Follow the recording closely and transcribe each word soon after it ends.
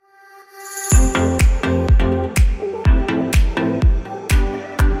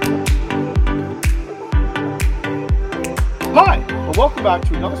back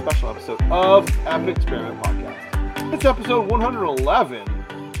to another special episode of Epic Experiment Podcast. It's episode 111.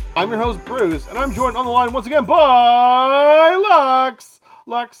 I'm your host, Bruce, and I'm joined on the line once again by Lux.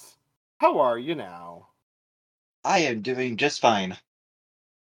 Lux, how are you now? I am doing just fine.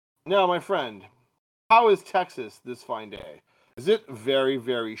 Now, my friend, how is Texas this fine day? Is it very,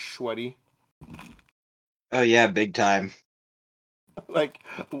 very sweaty? Oh yeah, big time. Like,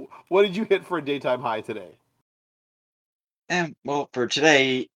 what did you hit for a daytime high today? And well, for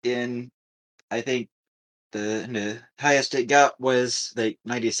today, I think the highest it got was like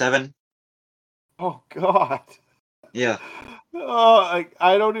 97. Oh, God. Yeah. Oh,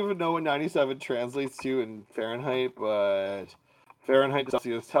 I don't even know what 97 translates to in Fahrenheit, but Fahrenheit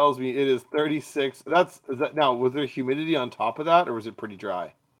Celsius tells me it is 36. Is that now? Was there humidity on top of that, or was it pretty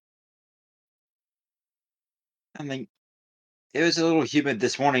dry? I mean, it was a little humid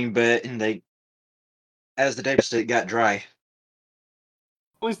this morning, but as the day passed, it got dry.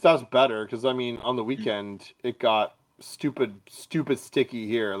 At least that's better, because I mean, on the weekend it got stupid sticky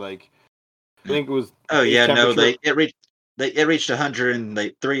here. Like I think it was Oh base yeah, no, temperature. it reached 100 and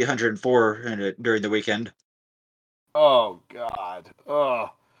like 304 during the weekend. Oh God. Ugh.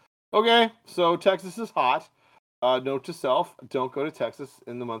 Okay, so Texas is hot. Note to self: don't go to Texas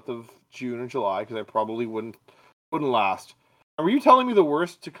in the month of June or July because I probably wouldn't last. And were you telling me the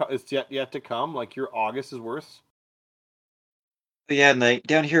worst is yet to come? Like your August is worse? But yeah, and like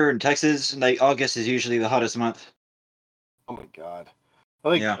down here in Texas, like August is usually the hottest month. Oh my God!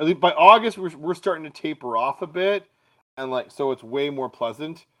 I Yeah. think by August we're starting to taper off a bit, and like so it's way more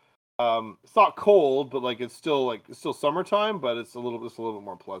pleasant. It's not cold, but it's still summertime, but it's a little bit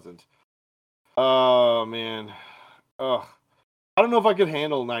more pleasant. Oh man, ugh. I don't know if I could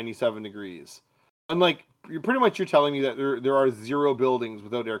handle 97 degrees. And you're telling me that there are zero buildings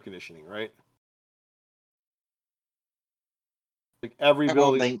without air conditioning, right? Like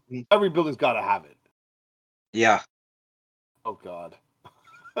Well, every building's got to have it. yeah. Oh God,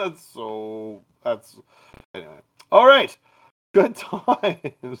 that's anyway. All right, good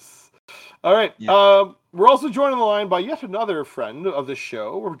times. All right. Yeah. We're also joined on the line by yet another friend of the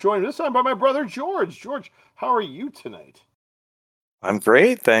show. We're joined this time by my brother George. George, how are you tonight? I'm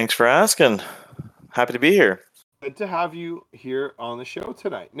great. Thanks for asking. Happy to be here. Good to have you here on the show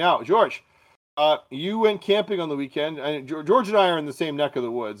tonight. Now, George, you went camping on the weekend, and George and I are in the same neck of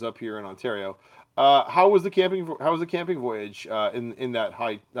the woods up here in Ontario. How was the camping? How was the camping voyage in that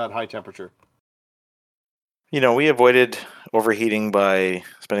high temperature? We avoided overheating by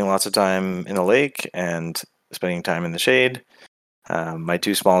spending lots of time in the lake and spending time in the shade. My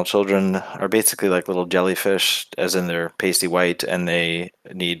two small children are basically like little jellyfish, as in they're pasty white, and they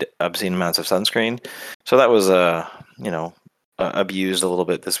need obscene amounts of sunscreen. So that was, abused a little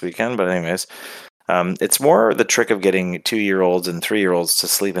bit this weekend. But anyways, it's more the trick of getting 2-year-olds and 3-year-olds to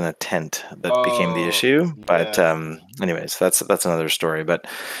sleep in a tent that became the issue. But anyways, that's another story. But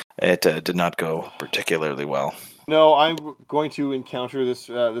it did not go particularly well. No, I'm going to encounter this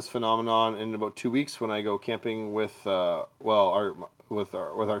phenomenon in about 2 weeks when I go camping with our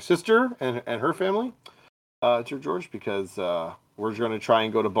sister and her family, George, because we're going to try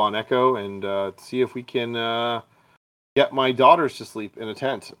and go to Bon Echo and see if we can get my daughters to sleep in a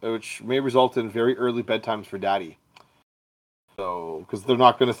tent, which may result in very early bedtimes for Daddy. So, because they're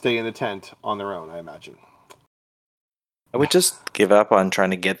not going to stay in the tent on their own, I imagine. I would just give up on trying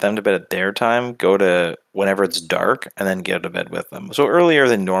to get them to bed at their time. Go to whenever it's dark, and then get to bed with them. So earlier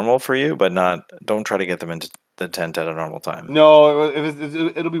than normal for you, but don't try to get them into the tent at a normal time. No,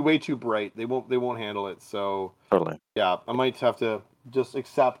 it'll be way too bright. They won't handle it. So Totally. Yeah, I might have to just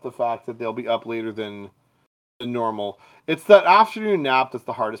accept the fact that they'll be up later than normal. It's that afternoon nap that's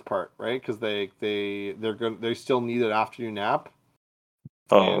the hardest part, right? Because they still need an afternoon nap.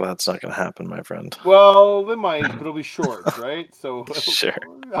 Oh, that's not going to happen, my friend. Well, they might, but it'll be short, right? So Sure.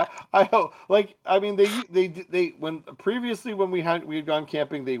 I hope. I mean, they when previously when we had gone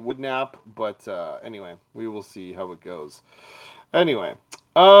camping, they would nap, but anyway, we will see how it goes. Anyway,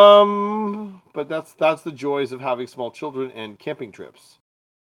 but that's the joys of having small children and camping trips.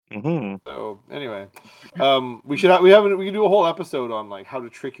 Mm-hmm. So anyway, we can do a whole episode on how to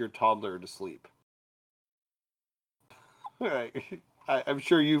trick your toddler to sleep. I'm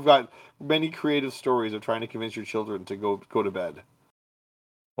sure you've got many creative stories of trying to convince your children to go to bed.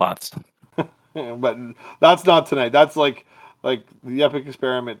 Lots. But that's not tonight. That's like the epic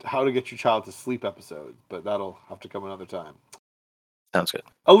experiment, how to get your child to sleep episode. But that'll have to come another time. Sounds good.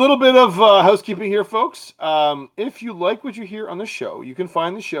 A little bit of housekeeping here, folks. If you like what you hear on the show, you can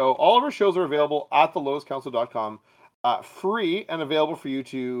find the show. All of our shows are available at thelowestcouncil.com, free and available for you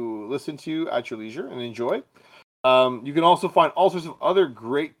to listen to at your leisure and enjoy. You can also find all sorts of other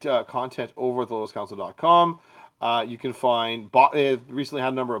great content over at thelowestcouncil.com. You can find recently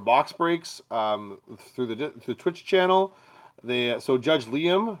had a number of box breaks through the Twitch channel. So Judge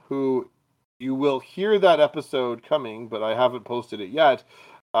Liam, who you will hear that episode coming, but I haven't posted it yet.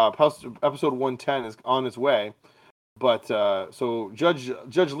 Episode 110 is on its way. But so Judge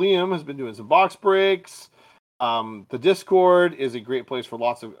Liam has been doing some box breaks. The Discord is a great place for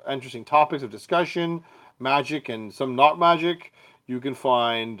lots of interesting topics of discussion, magic and some not magic. You can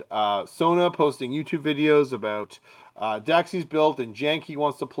find Sona posting YouTube videos about decks he's built and jank he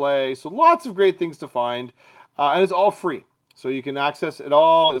wants to play. So lots of great things to find, and it's all free. So you can access it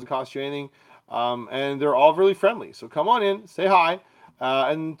all. It doesn't cost you anything, and they're all really friendly. So come on in, say hi,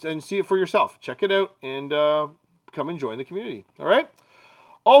 and see it for yourself. Check it out and come and join the community. All right.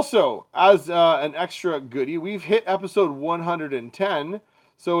 Also, as an extra goodie, we've hit episode 110,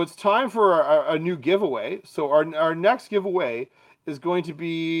 so it's time for a new giveaway. So our next giveaway is going to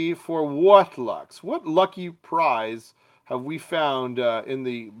be for what, Lux? What lucky prize have we found in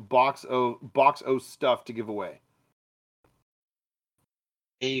the box o stuff to give away?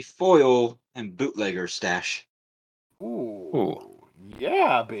 A foil and bootlegger stash. Ooh.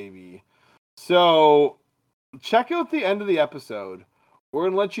 Yeah, baby. So check out the end of the episode. We're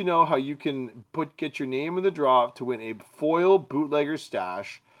gonna let you know how you can get your name in the draw to win a foil bootlegger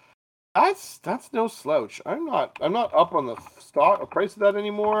stash. That's no slouch. I'm not up on the price of that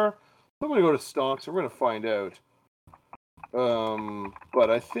anymore. I'm gonna go to stocks. We're gonna find out. But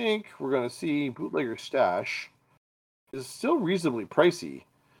I think we're gonna see bootlegger stash is still reasonably pricey.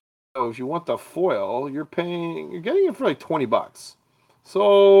 So if you want the foil, you're getting it for like $20.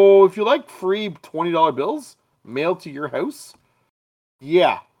 So if you like free $20 bills mailed to your house,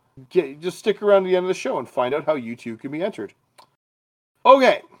 yeah, just stick around to the end of the show and find out how you too can be entered.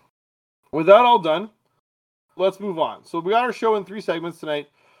 Okay, with that all done, let's move on. So we got our show in 3 segments tonight.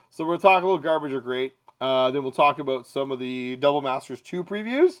 So we're going to talk a little garbage or great. Then we'll talk about some of the Double Masters 2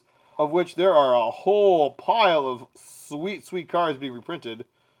 previews, of which there are a whole pile of sweet, sweet cards being reprinted.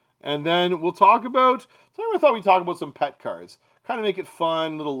 And then we'll talk about, I thought we'd talk about some pet cards. Kind of make it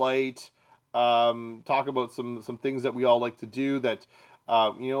fun, a little light. Talk about some things that we all like to do that,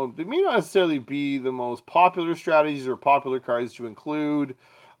 they may not necessarily be the most popular strategies or popular cards to include,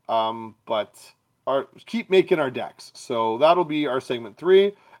 but keep making our decks. So that'll be our segment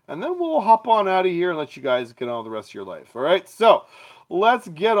 3. And then we'll hop on out of here and let you guys get on with the rest of your life. All right, so let's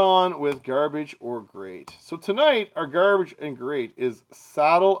get on with garbage or great. So tonight, our garbage and great is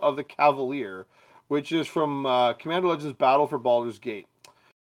Saddle of the Cavalier, which is from Commander Legends Battle for Baldur's Gate.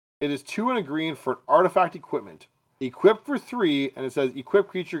 It is 2 and a green for artifact equipment. Equipped for 3, and it says equipped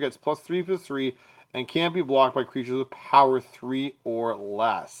creature gets +3/+3 and can't be blocked by creatures with power 3 or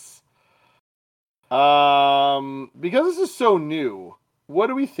less. Because this is so new, what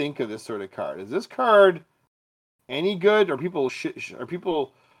do we think of this sort of card? Is this card any good? Are people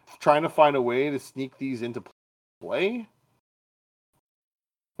trying to find a way to sneak these into play?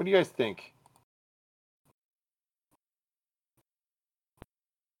 What do you guys think?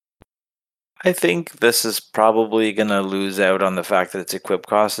 I think this is probably going to lose out on the fact that its equip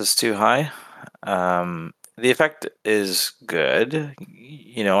cost is too high. The effect is good.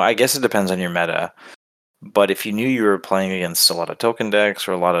 I guess it depends on your meta. But if you knew you were playing against a lot of token decks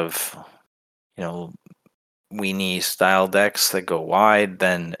or a lot of, weenie style decks that go wide,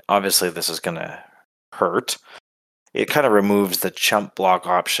 then obviously this is going to hurt. It kind of removes the chump block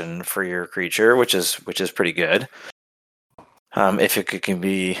option for your creature, which is pretty good. If it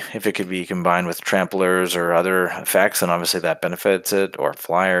could be combined with tramplers or other effects, then obviously that benefits it, or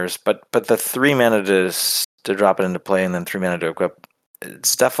flyers. But the 3 mana to drop it into play and then 3 mana to equip,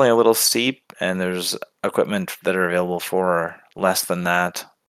 it's definitely a little steep. And there's equipment that are available for less than that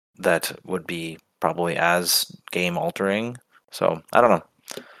would be probably as game altering. So I don't know.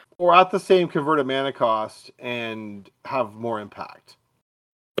 Or at the same converted mana cost and have more impact.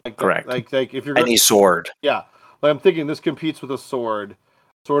 Correct. Like if you're any sword. Yeah. Like I'm thinking this competes with a sword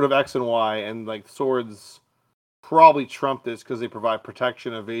of X and Y, and like swords probably trump this because they provide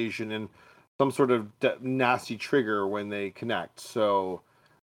protection, evasion, and some sort of nasty trigger when they connect. So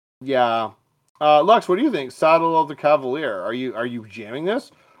yeah. Lux, what do you think? Saddle of the Cavalier. Are you jamming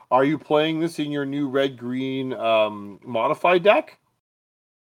this? Are you playing this in your new red-green modified deck?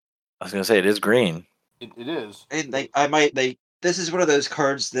 I was gonna say it is green. It is. And this is one of those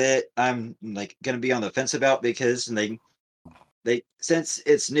cards that I'm gonna be on the fence about because since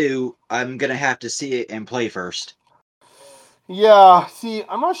it's new, I'm gonna have to see it and play first. Yeah, see,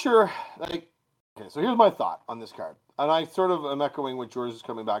 I'm not sure. Okay, so here's my thought on this card, and I sort of am echoing what George is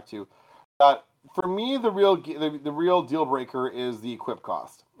coming back to. That for me, the real deal breaker is the equip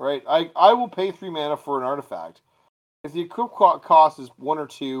cost, right? I will pay 3 mana for an artifact. If the equip cost is 1 or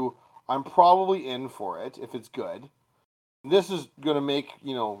 2, I'm probably in for it if it's good. This is going to make,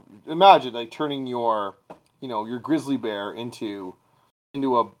 imagine like turning your grizzly bear into a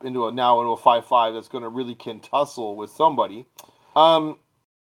 5/5 that's going to really can tussle with somebody. So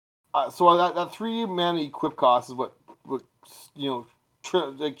that 3 mana equip cost is what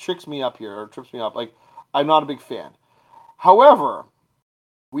tricks me up here or trips me up. Like, I'm not a big fan. However,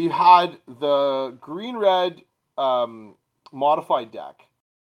 we had the green red modified deck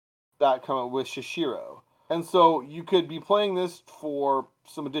that come out with Shishiro, and so you could be playing this for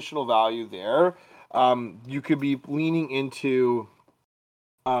some additional value there. You could be leaning into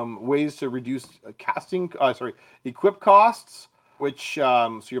ways to reduce equip costs, which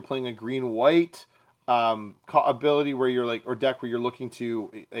so you're playing a green white ability where you're like, or deck where you're looking to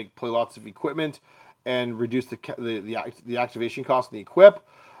like play lots of equipment and reduce the activation cost and the equip.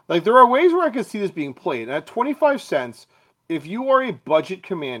 Like, there are ways where I could see this being played. And at 25 cents, if you are a budget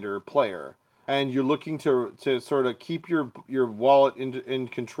commander player and you're looking to sort of keep your wallet in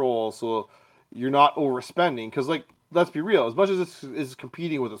control, so you're not overspending, because, like, let's be real, as much as this is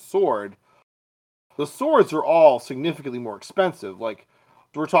competing with a sword, the swords are all significantly more expensive. Like,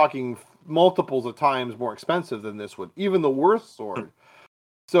 we're talking multiples of times more expensive than this would, even the worst sword.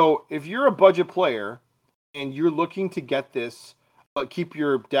 So if you're a budget player and you're looking to get this, but keep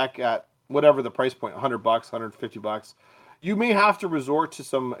your deck at whatever the price point, $100, $150, you may have to resort to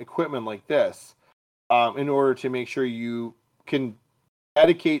some equipment like this in order to make sure you can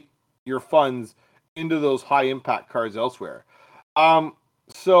dedicate your funds into those high impact cards elsewhere.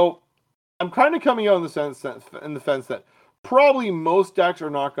 So I'm kind of coming out in the fence that probably most decks are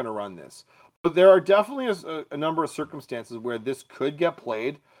not going to run this, but there are definitely a number of circumstances where this could get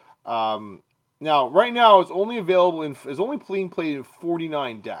played. Now, right now, it's only being played in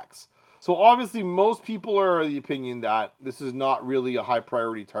 49 decks. So obviously, most people are of the opinion that this is not really a high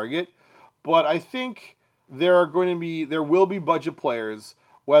priority target. But I think there will be budget players,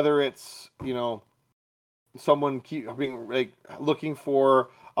 whether it's someone being like looking for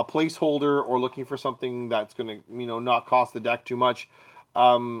a placeholder or looking for something that's going to not cost the deck too much.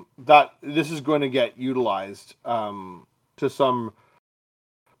 That this is going to get utilized to some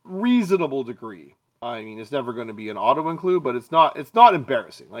reasonable degree. I mean, it's never going to be an auto include, but it's not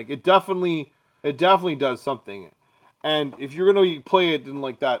embarrassing. Like, it definitely does something. And if you're going to play it in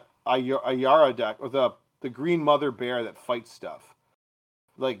like that Ayara deck with the green mother bear that fights stuff,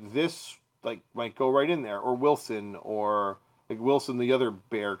 like this, like, might go right in there, or Wilson, or like Wilson, the other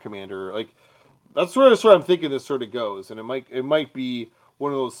bear commander. Like, that's sort of I'm thinking this sort of goes, and it might be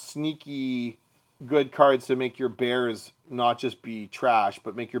one of those sneaky good cards to make your bears not just be trash,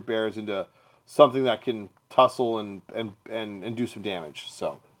 but make your bears into something that can tussle and do some damage.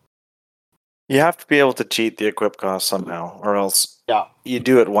 So You have to be able to cheat the equip cost somehow, or else yeah, you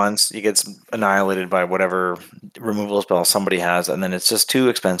do it once, you get annihilated by whatever removal spell somebody has, and then it's just too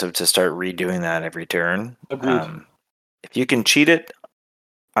expensive to start redoing that every turn. agreed. If you can cheat it,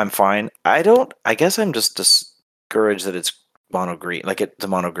 I'm fine. I guess I'm just discouraged that it's mono green. Like, it's a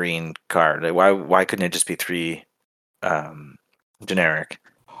mono green card. Like, why couldn't it just be 3 generic?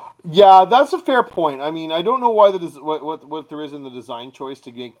 Yeah, that's a fair point. I mean, I don't know why what there is in the design choice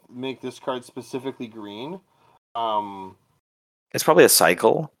to make this card specifically green. It's probably a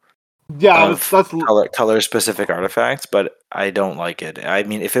cycle Yeah, of that's color specific artifacts, but I don't like it. I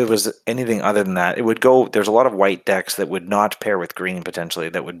mean, if it was anything other than that, it would go. There's a lot of white decks that would not pair with green potentially.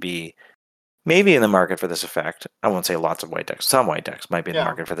 That would be maybe in the market for this effect. I won't say lots of white decks. Some white decks might be in the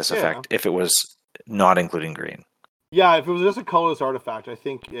market for this effect if it was not including green. Yeah, if it was just a colorless artifact, I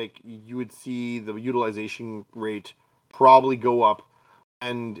think like you would see the utilization rate probably go up,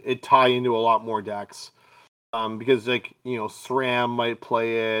 and it tie into a lot more decks. Because like SRAM might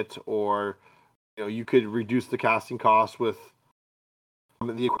play it, or you could reduce the casting cost with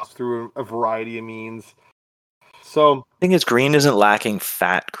through a variety of means. So the thing is, green isn't lacking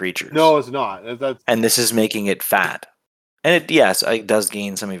fat creatures. No, it's not. And this is making it fat. And it does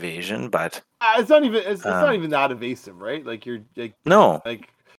gain some evasion, but it's not even not even that evasive, right? Like, you're like no, like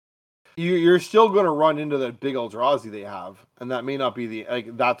you're still going to run into that big Eldrazi they have, and that may not be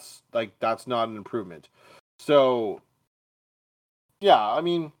that's not an improvement. So yeah, I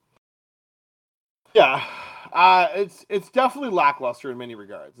mean, yeah, it's definitely lackluster in many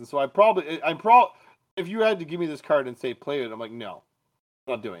regards, and so if you had to give me this card and say play it, I'm like, no,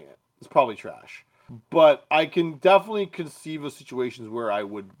 I'm not doing it. It's probably trash. But I can definitely conceive of situations where I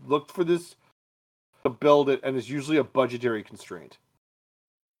would look for this to build it, and it's usually a budgetary constraint.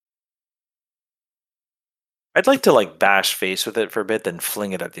 I'd like to like bash face with it for a bit, then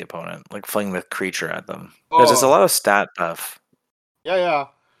fling it at the opponent, like fling the creature at them. Because it's a lot of stat buff. Yeah.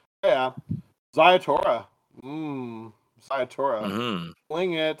 Zayatora. Zayatora. Mm-hmm.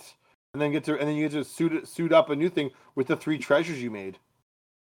 Fling it, and then you get to suit up a new thing with the 3 treasures you made.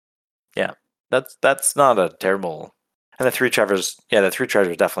 Yeah, that's not a terrible. And the 3 treasures, the 3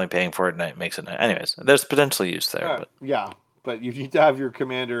 treasures definitely paying for it, and it makes it. Anyways, there's potential use there, but but you need to have your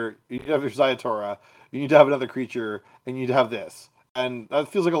commander. You need to have your Zayatora. You need to have another creature, and you need to have this. And that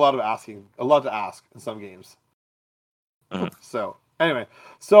feels like a lot to ask in some games. Mhm. So anyway,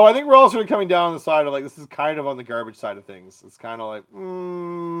 so I think we're all sort of coming down on the side of like this is kind of on the garbage side of things. It's kind of like,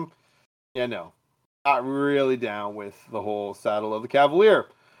 no, not really down with the whole Saddle of the Cavalier,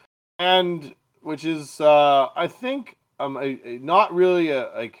 and which is I think not really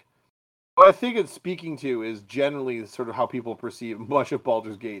like. What I think it's speaking to is generally sort of how people perceive much of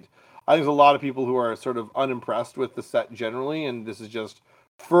Baldur's Gate. I think there's a lot of people who are sort of unimpressed with the set generally, and this is just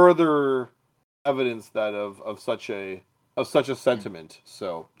further evidence that of such a sentiment.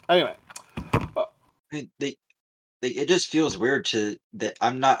 So anyway, It just feels weird that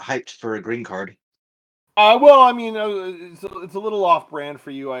I'm not hyped for a green card. well, I mean, it's a little off brand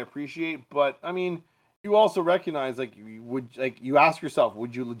for you. I appreciate, but I mean, you also recognize you ask yourself,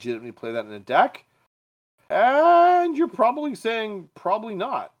 would you legitimately play that in a deck? And you're probably saying probably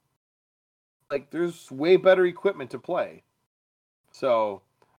not. Like there's way better equipment to play. So,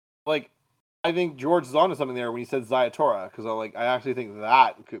 like, I think George is onto something there when he said Zayatora, because I actually think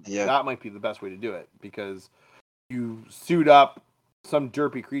that might be the best way to do it, because you suit up some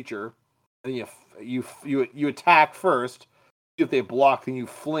derpy creature, and you attack first. See if they block, then you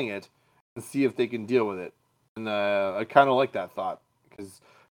fling it, and see if they can deal with it. And I kind of like that thought, because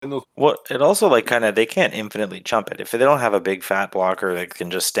well, it also like kind of they can't infinitely chump it. If they don't have a big fat blocker that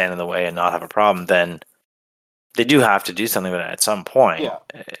can just stand in the way and not have a problem, then they do have to do something with it at some point. Yeah.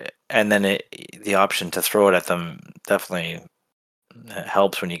 And then the option to throw it at them definitely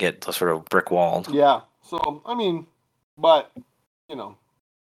helps when you get sort of brick walled. Yeah. So I mean, but you know.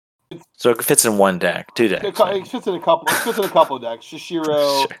 So it fits in one deck, 2 decks. It fits in a couple. It fits in a couple of decks.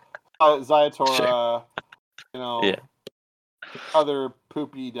 Shishiro, Zayatora, Yeah. other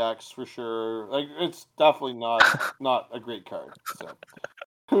poopy decks for sure. Like it's definitely not a great card. So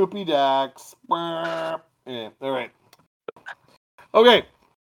poopy decks. Yeah, all right. Okay.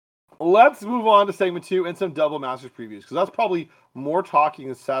 Let's move on to segment 2 and some double masters previews, because that's probably more talking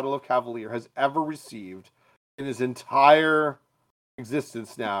than Saddle of Cavalier has ever received in his entire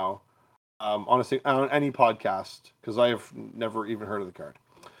existence now. On any podcast, because I have never even heard of the card.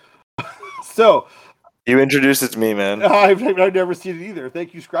 So you introduced it to me, man. I've never seen it either.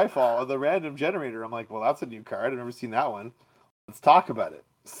 Thank you, Scryfall, the random generator. I'm like, well, that's a new card. I've never seen that one. Let's talk about it.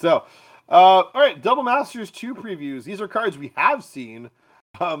 So, all right, Double Masters 2 previews. These are cards we have seen.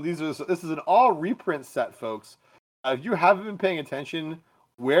 This is an all reprint set, folks. If you haven't been paying attention,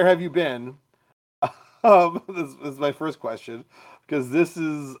 where have you been? This is my first question, because this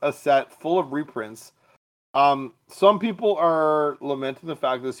is a set full of reprints. Some people are lamenting the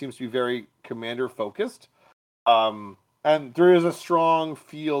fact that it seems to be very commander focused. And there is a strong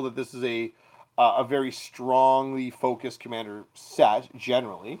feel that this is a very strongly focused commander set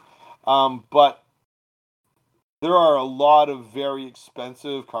generally. But there are a lot of very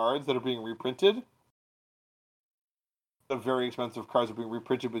expensive cards that are being reprinted. The very expensive cards are being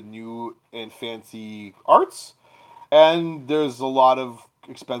reprinted with new and fancy arts. And there's a lot of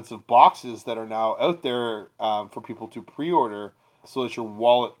expensive boxes that are now out there for people to pre-order, so that your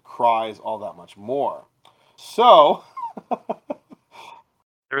wallet cries all that much more. So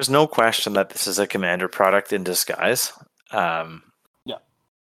there is no question that this is a commander product in disguise. Yeah.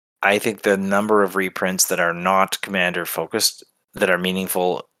 I think the number of reprints that are not commander focused that are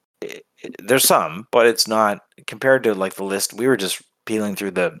meaningful, there's some, but it's not compared to like the list. We were just peeling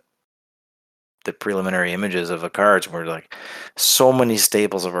through the preliminary images of the cards, where like so many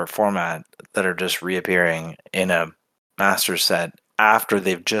staples of our format that are just reappearing in a master set after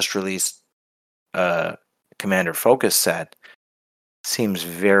they've just released a commander focus set seems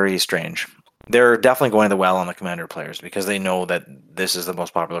very strange. They're definitely going the well on the commander players, because they know that this is the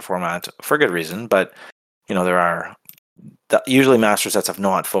most popular format for good reason. But there are usually master sets have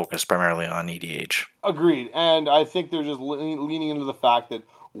not focused primarily on EDH. Agreed, and I think they're just leaning into the fact that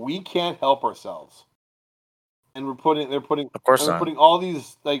we can't help ourselves, and they're putting all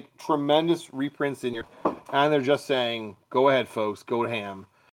these like tremendous reprints in here, and they're just saying, "Go ahead, folks, go ham,"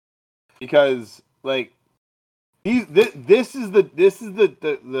 because like this is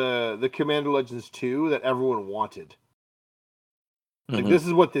the Commander Legends 2 that everyone wanted. Like, this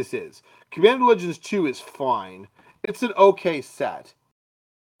is what this is. Commander Legends 2 is fine. It's an okay set.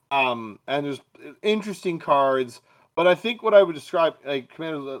 And there's interesting cards, but I think what I would describe, like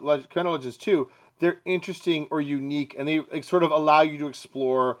Commander Legends 2, they're interesting or unique, and they like, sort of allow you to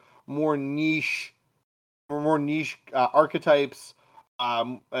explore more niche archetypes,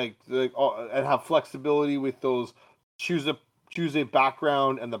 and have flexibility with those. Choose a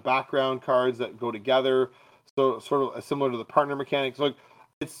background and the background cards that go together. So sort of similar to the partner mechanics. Like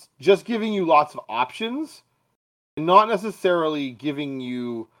it's just giving you lots of options, and not necessarily giving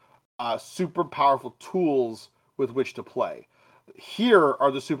you super powerful tools with which to play. Here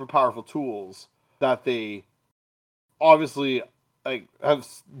are the super powerful tools that they obviously like have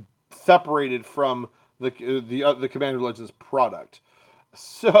separated from the Commander Legends product.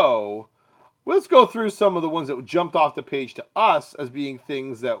 So let's go through some of the ones that jumped off the page to us as being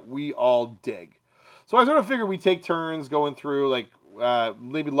things that we all dig. So I sort of figured we take turns going through, like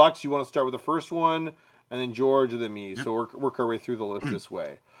maybe Lux, you want to start with the first one, and then George, and then me. So work our way through the list this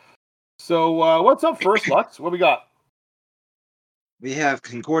way. So what's up first, Lux? What we got? We have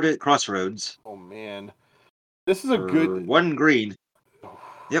Concordant Crossroads. Oh man, this is a good 1 green.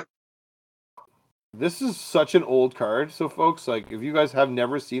 Yep. This is such an old card. So folks, like if you guys have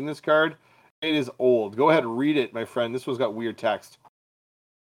never seen this card, it is old. Go ahead and read it, my friend. This one's got weird text.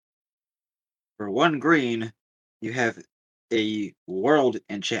 For 1 green, you have a world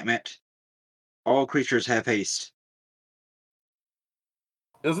enchantment. All creatures have haste.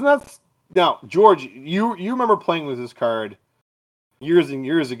 Isn't that now, George? You remember playing with this card years and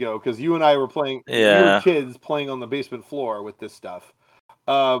years ago because you and I were playing. Yeah. We were kids playing on the basement floor with this stuff.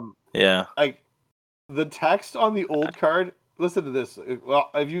 Yeah. Like the text on the old card. Listen to this. Well,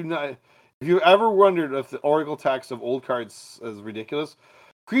 if you ever wondered if the Oracle text of old cards is ridiculous,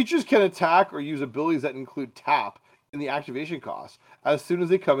 creatures can attack or use abilities that include tap in the activation cost as soon as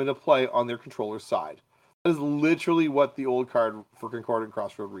they come into play on their controller's side. That is literally what the old card for Concordant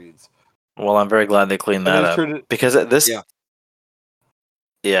Crossroad reads. Well, I'm very glad they cleaned that up because this.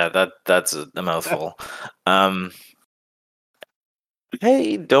 Yeah, that's a mouthful. I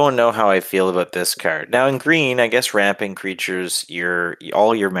don't know how I feel about this card. Now in green, I guess ramping creatures,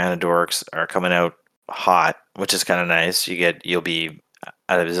 all your mana dorks are coming out hot, which is kind of nice. You'll be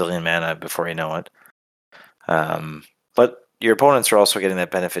at a bazillion mana before you know it. But your opponents are also getting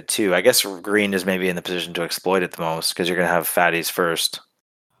that benefit too. I guess green is maybe in the position to exploit it the most because you're going to have fatties first.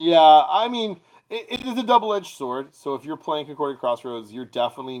 Yeah, I mean, it is a double-edged sword. So if you're playing Concordant Crossroads, you're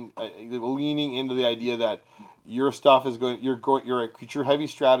definitely leaning into the idea that your stuff is you're a creature-heavy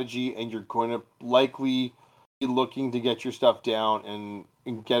strategy, and you're going to likely be looking to get your stuff down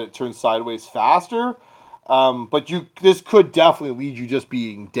and get it turned sideways faster. But this could definitely lead you just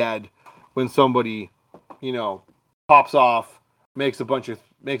being dead when somebody, pops off, makes a bunch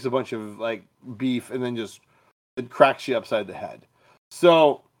of like beef, and then just it cracks you upside the head.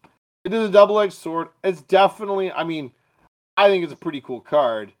 So it is a double-edged sword. It's definitely, I think it's a pretty cool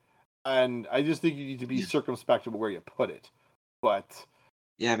card, and I just think you need to be circumspect about where you put it. But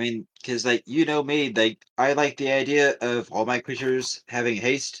yeah, because me, I like the idea of all my creatures having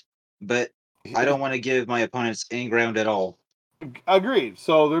haste, but I don't want to give my opponents any ground at all. Agreed.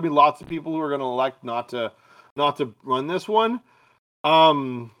 So there'll be lots of people who are going to elect not to run this one.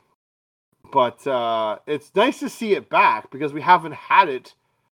 But it's nice to see it back because we haven't had it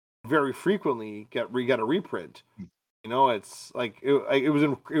very frequently. Get a reprint. It's like it was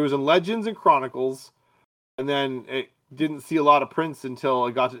in Legends and Chronicles, and then it didn't see a lot of prints until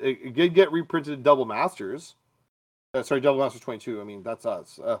it did get reprinted in Double Masters. Double Masters 22. That's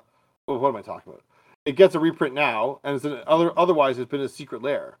us. What am I talking about? It gets a reprint now, and otherwise it's been a secret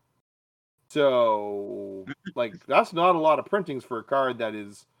lair. So, that's not a lot of printings for a card that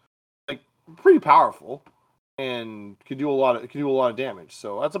is pretty powerful and can do a lot of damage.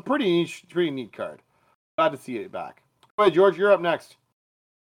 So that's a pretty neat card. Glad to see it back. Go ahead, George. You're up next.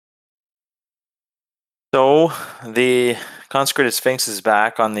 So the Consecrated Sphinx is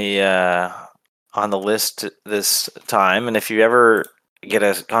back on the list this time, and if you ever get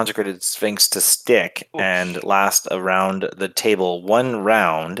a Consecrated Sphinx to stick and last around the table one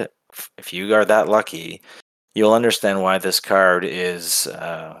round, if you are that lucky, you'll understand why this card is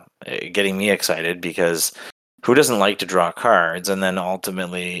getting me excited, because who doesn't like to draw cards? And then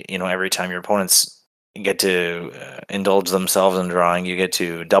ultimately, every time your opponents get to indulge themselves in drawing, you get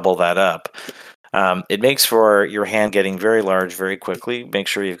to double that up. It makes for your hand getting very large very quickly. Make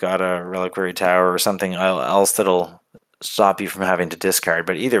sure you've got a Reliquary Tower or something else that'll stop you from having to discard.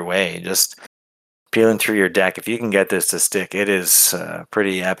 But either way, just peeling through your deck, if you can get this to stick, it is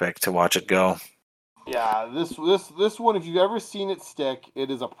pretty epic to watch it go. Yeah, this one, if you've ever seen it stick,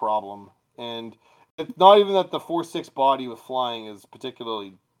 it is a problem. And it's not even that the 4/6 body with flying is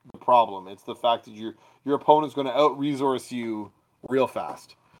particularly the problem. It's the fact that your opponent's going to out resource you real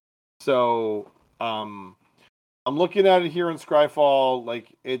fast. So, I'm looking at it here in Scryfall.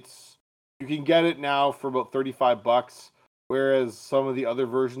 Like you can get it now for about $35, whereas some of the other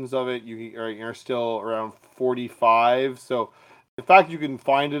versions of it are still around 45. So the fact you can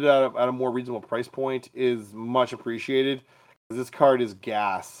find it at a more reasonable price point is much appreciated. This card is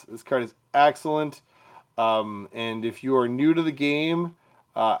gas. This card is excellent. And if you are new to the game,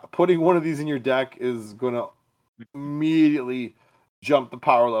 putting one of these in your deck is going to immediately jump the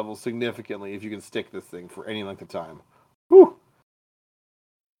power level significantly if you can stick this thing for any length of time. Whew.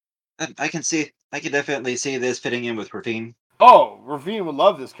 I can definitely see this fitting in with Ravine. Oh, Ravine would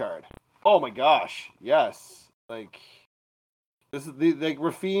love this card. Oh my gosh, yes. Like this is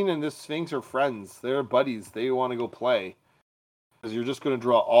Ravine and this Sphinx are friends. They're buddies. They want to go play. Because you're just going to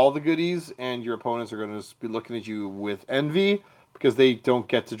draw all the goodies, and your opponents are going to be looking at you with envy because they don't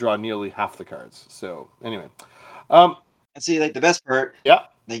get to draw nearly half the cards. So anyway, um, And see, like the best part, yeah,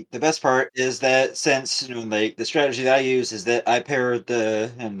 the best part is that since like the strategy that I use is that I pair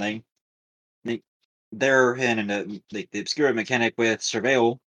the and like their and like the obscure mechanic with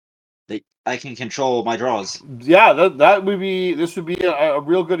surveil. Like I can control my draws. yeah, that would be this would be a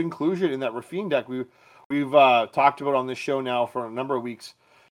real good inclusion in that Rafine deck we've talked about on this show now for a number of weeks.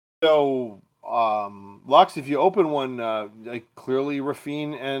 So, Lux, if you open one, like clearly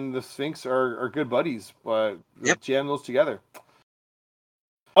Rafine and the Sphinx are good buddies. Yep. Jam those together.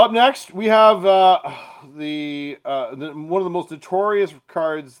 Up next, we have one of the most notorious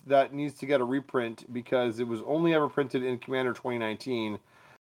cards that needs to get a reprint because it was only ever printed in Commander 2019,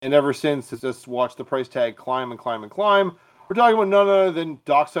 and ever since it's just watched the price tag climb and climb and climb. We're talking about none other than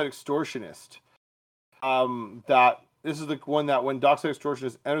Dockside Extortionist. That this is the one that when Dockside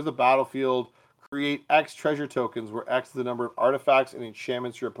Extortionist enters the battlefield, create X treasure tokens, where X is the number of artifacts and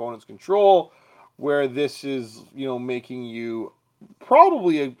enchantments your opponents control. Where this is, making you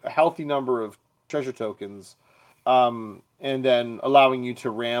probably a healthy number of treasure tokens, and then allowing you to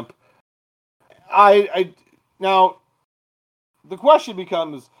ramp. I now the question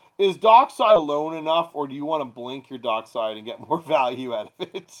becomes: is Dockside alone enough, or do you want to blink your Dockside and get more value out of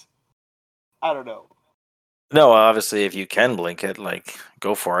it? I don't know. No, obviously, if you can blink it, like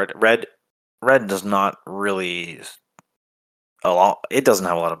go for it. Red does not really a lot. It doesn't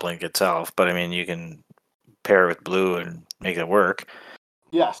have a lot of blink itself, but I mean, you can pair it with blue and make it work.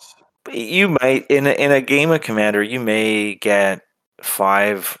 Yes. You might in a game of Commander, you may get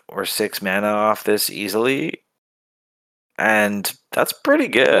 5 or 6 mana off this easily, and that's pretty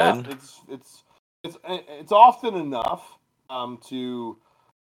Yeah, good. it's often enough to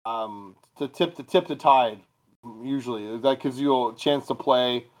tip the tide. Usually, that gives you a chance to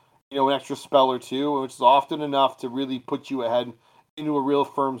play, an extra spell or two, which is often enough to really put you ahead into a real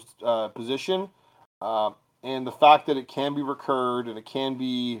firm position. Uh, and the fact that it can be recurred and it can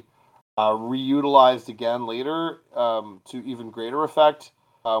be reutilized again later to even greater effect.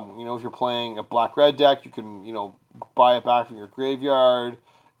 If you're playing a black-red deck, you can, buy it back from your graveyard.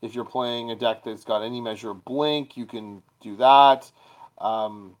 If you're playing a deck that's got any measure of blink, you can do that.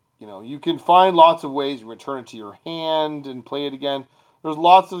 You can find lots of ways to return it to your hand and play it again. There's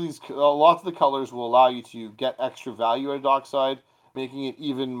lots of the colors will allow you to get extra value out of Dockside, making it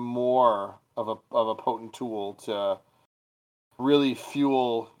even more of a potent tool to really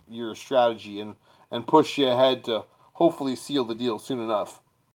fuel your strategy and push you ahead to hopefully seal the deal soon enough.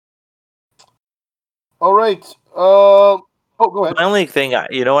 All right. Go ahead. My only thing,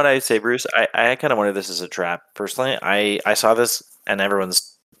 you know what I'd say, Bruce? I kind of wonder if this is a trap. Personally, I saw this and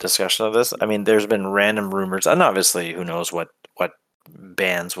everyone's discussion of this. I mean, there's been random rumors, and obviously, who knows what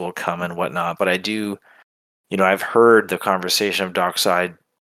bans will come and whatnot. But I do, I've heard the conversation of Dockside,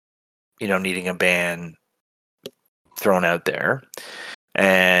 needing a ban thrown out there,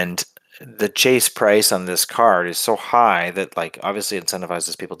 and the chase price on this card is so high that, like, obviously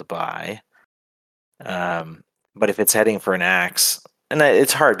incentivizes people to buy. But if it's heading for an axe, and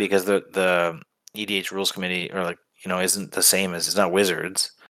it's hard because the EDH rules committee isn't the same as it's not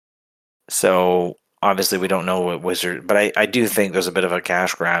Wizards, so obviously we don't know what Wizard. But I do think there's a bit of a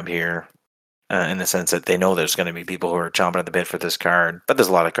cash grab here, in the sense that they know there's going to be people who are chomping at the bit for this card. But there's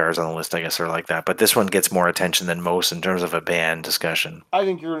a lot of cards on the list, I guess, are like that. But this one gets more attention than most in terms of a ban discussion. I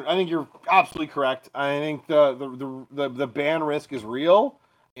think you're absolutely correct. I think the ban risk is real,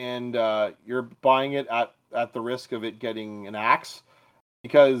 and you're buying it at the risk of it getting an axe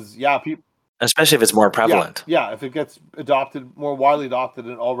because people. Especially if it's more prevalent. Yeah, if it gets more widely adopted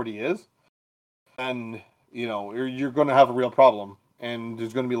than it already is. then you're going to have a real problem, and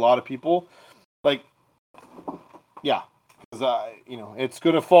there's going to be a lot of people like, yeah, it's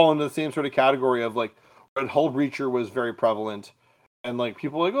going to fall into the same sort of category of like when Hull Breacher was very prevalent, and like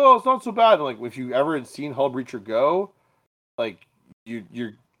people are like, oh, it's not so bad. And like if you ever had seen Hull Breacher go, like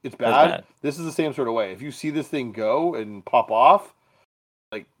you're it's That's bad. bad. This is the same sort of way. If you see this thing go and pop off,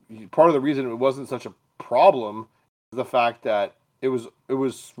 like part of the reason it wasn't such a problem is the fact that it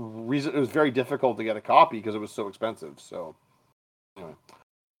was very difficult to get a copy because it was so expensive. So anyway,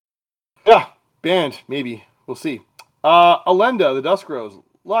 yeah, banned maybe, we'll see. Alenda, the Dusk Rose.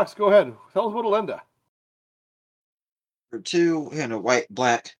 Lux, go ahead. Tell us about Alenda. For 2 and a white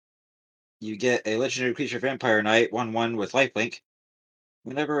black, you get a legendary creature vampire knight 1/1 with lifelink.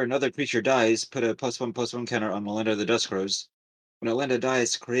 Whenever another creature dies, put a +1/+1 counter on Melinda the Dusk Rose. When Melinda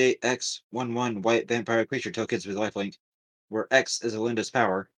dies, create X 1/1 white vampire creature tokens with lifelink, where X is Melinda's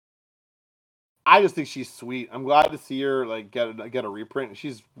power. I just think she's sweet. I'm glad to see her like get a reprint.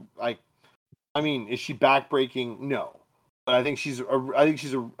 She's like, I mean, is she backbreaking? No, but I think she's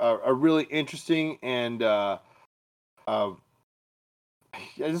a really interesting and uh,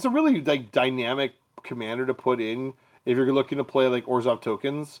 it's a really like dynamic commander to put in if you're looking to play like Orzhov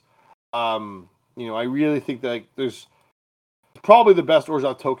tokens. I really think that like, there's probably the best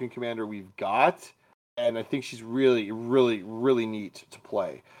Orzhov token commander we've got, and I think she's really, really, really neat to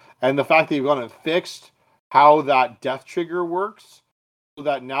play. And the fact that you've gone and fixed how that death trigger works, so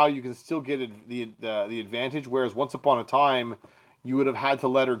that now you can still get the advantage. Whereas once upon a time, you would have had to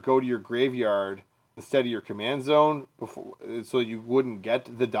let her go to your graveyard instead of your command zone before, so you wouldn't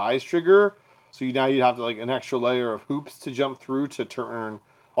get the dies trigger. So you'd have to like an extra layer of hoops to jump through to turn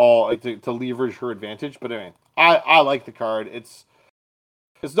to leverage her advantage. But anyway, I like the card. It's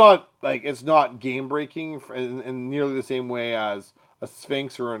not game breaking in nearly the same way as a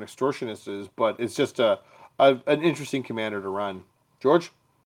Sphinx or an Extortionist is, but it's just an interesting commander to run. George?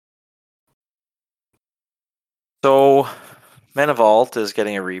 So, Mana Vault is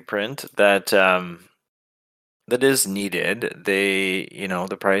getting a reprint that is needed.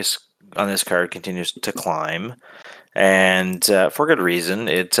 The price on this card continues to climb, and for good reason.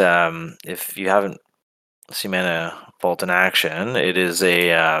 If you haven't seen Mana Vault in action, it is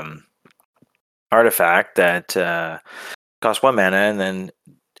a artifact that costs 1 mana, and then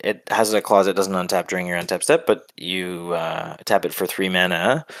it has a clause that doesn't untap during your untap step, but you tap it for 3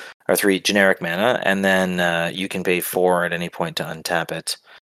 mana, or 3 generic mana, and then you can pay 4 at any point to untap it.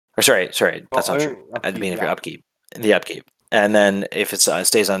 Or sorry, that's not true. At the beginning of your upkeep. The upkeep. And then if it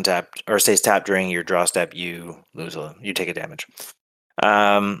stays untapped or stays tapped during your draw step, you take a damage.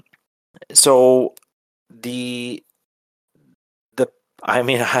 So the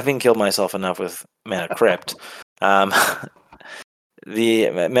having killed myself enough with Mana Crypt, the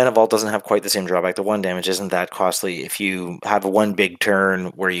Mana Vault doesn't have quite the same drawback. The 1 damage isn't that costly. If you have one big turn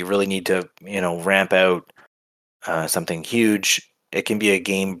where you really need to, ramp out something huge, it can be a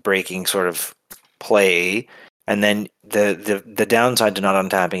game-breaking sort of play. And then the downside to not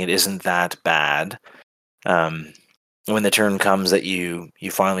untapping it isn't that bad. When the turn comes that you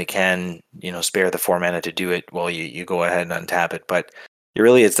finally can, spare the 4 mana to do it, well, you go ahead and untap it. But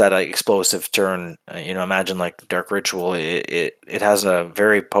it's that explosive turn. Imagine like Dark Ritual. It has a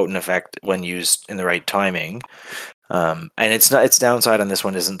very potent effect when used in the right timing. And its downside on this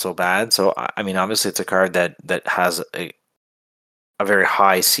one isn't so bad. So I mean, obviously, it's a card that has a very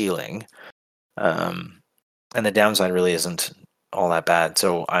high ceiling, and the downside really isn't all that bad.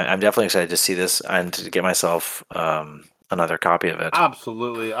 So I'm definitely excited to see this and to get myself another copy of it.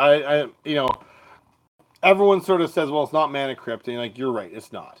 Absolutely. I everyone sort of says, well, it's not Mana Crypt, and like you're right,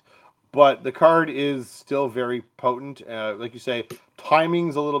 it's not. But the card is still very potent. Like you say,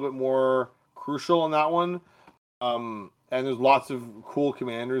 timing's a little bit more crucial in that one. And there's lots of cool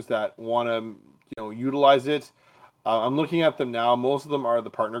commanders that want to, utilize it. I'm looking at them now. Most of them are the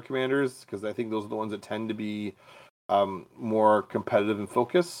partner commanders because I think those are the ones that tend to be more competitive in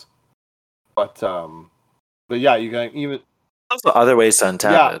focus. But yeah, you can even. There's also other ways to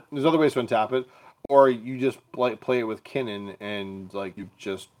untap it. There's other ways to untap it, or you just play it with Kinnan and like you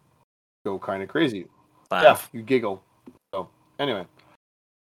just go kind of crazy. Laugh. Yeah, you giggle. So anyway,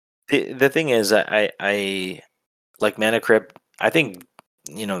 the thing is, I like Mana Crypt. I think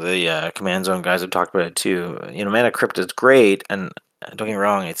the Command Zone guys have talked about it too. Mana Crypt is great, and don't get me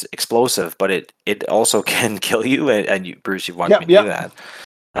wrong, it's explosive, but it also can kill you. And you, Bruce, you've watched me do that.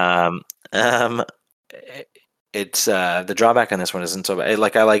 It's the drawback on this one isn't so bad.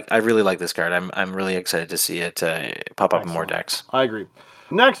 I really like this card. I'm really excited to see it pop up in more decks. I agree.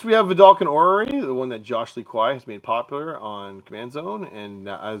 Next, we have Vidalcan Orrery, the one that Josh Lee Kwai has made popular on Command Zone and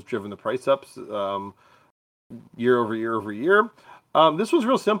has driven the price up year over year over year. This was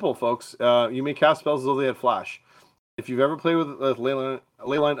real simple, folks. You may cast spells as though they had flash. If you've ever played with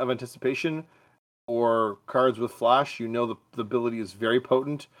Leyline of Anticipation or cards with flash, you know the ability is very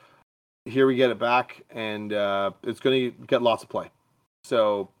potent. Here we get it back, and it's going to get lots of play.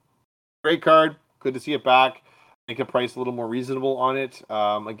 So, great card. Good to see it back. Make a price a little more reasonable on it.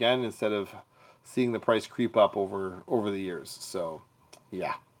 Again, instead of seeing the price creep up over the years. So,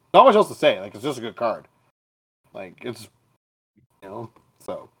 yeah, not much else to say. Like, it's just a good card. Like, it's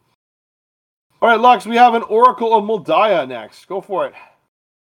so. All right, Lux, we have an Oracle of Moldiah next. Go for it.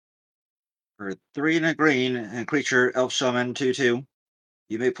 For 3 and a green and creature Elf Shaman 2/2,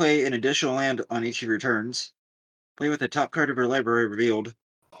 you may play an additional land on each of your turns. Play with the top card of your library revealed.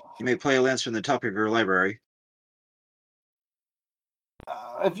 You may play a lance from the top of your library.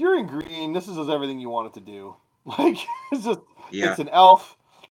 If you're in green, this is just everything you want it to do. Like, it's an elf.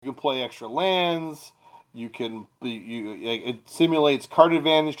 You can play extra lands. You can it simulates card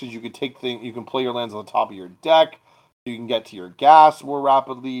advantage because you can play your lands on the top of your deck. You can get to your gas more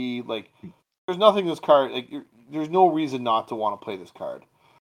rapidly. Like, there's nothing this card there's no reason not to want to play this card.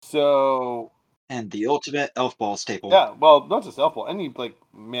 So, and the ultimate elf ball staple. Yeah, well, not just elf ball. Any big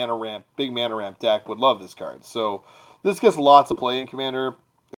mana ramp deck would love this card. So this gets lots of play in Commander.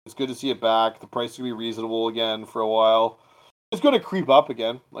 It's good to see it back. The price will be reasonable again for a while. It's going to creep up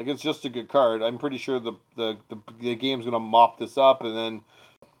again. Like, it's just a good card. I'm pretty sure the game's going to mop this up, and then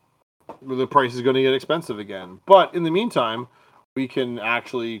the price is going to get expensive again. But in the meantime, we can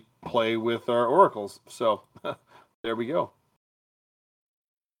actually play with our oracles. So there we go.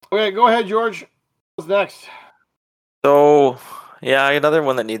 Okay, go ahead, George. What's next? So, yeah, another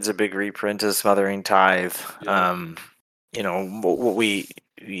one that needs a big reprint is Smothering Tithe. Yeah.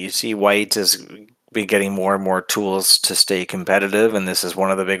 You see White is be getting more and more tools to stay competitive, and this is one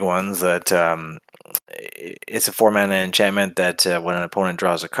of the big ones that it's a 4-mana enchantment that when an opponent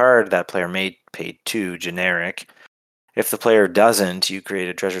draws a card, that player may pay 2 generic. If the player doesn't, you create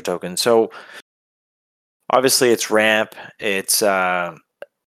a treasure token. So obviously it's ramp. It's lots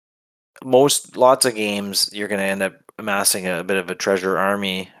of games you're going to end up amassing a bit of a treasure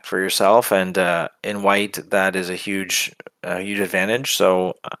army for yourself, and in White that is a huge advantage.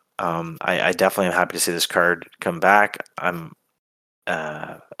 So I definitely am happy to see this card come back. I'm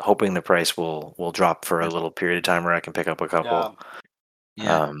hoping the price will drop for a little period of time where I can pick up a couple.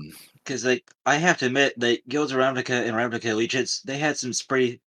 Yeah. Because I have to admit that Guilds of Ravnica and Ravnica Allegiance, they had some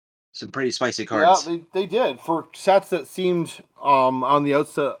pretty spicy cards. Yeah, they did for sets that seemed on the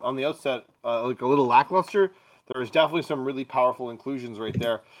outset like a little lackluster. There was definitely some really powerful inclusions right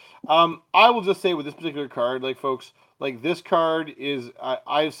there. I will just say with this particular card, like, folks, like, this card is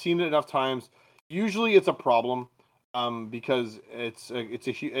I've seen it enough times. Usually it's a problem because it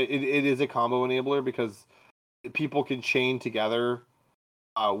is a combo enabler because people can chain together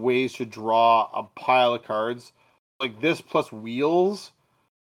ways to draw a pile of cards. Like, this plus wheels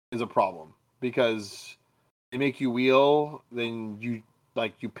is a problem because they make you wheel, then you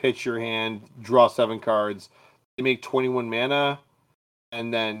pitch your hand, draw 7 cards. They make 21 mana,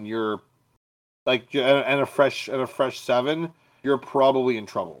 and then you're and a fresh 7. You're probably in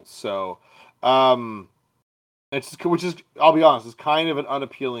trouble. So, which is, I'll be honest, is kind of an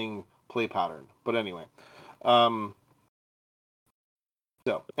unappealing play pattern. But anyway,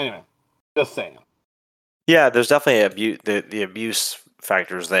 just saying. Yeah, there's definitely the abuse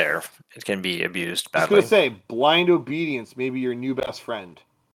factors there. It can be abused badly. I was going to say, blind obedience may be your new best friend.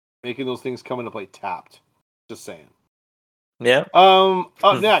 Making those things come into play tapped. Just saying. Yeah.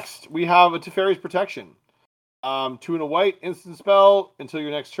 Up next, we have a Teferi's Protection. 2 and a white, instant spell. Until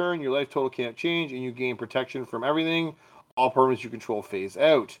your next turn, your life total can't change, and you gain protection from everything. All permanents you control phase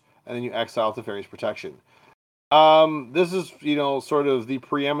out. And then you exile Teferi's Protection. This is, sort of the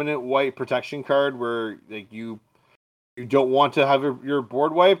preeminent white protection card where, like, you don't want to have your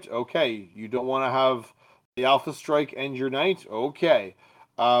board wiped. Okay. You don't want to have the Alpha Strike end your night. Okay.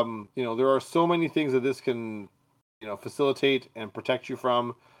 There are so many things that this can, facilitate and protect you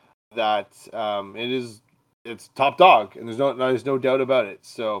from that it's top dog, and there's no doubt about it.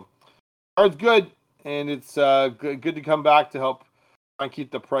 So, card's good, and it's good to come back to help try and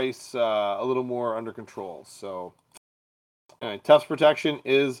keep the price a little more under control. So, anyway, Tef's Protection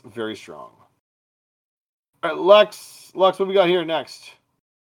is very strong. All right, Lex, what we got here next?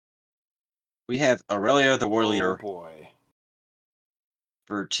 We have Aurelia the War Leader. Oh boy.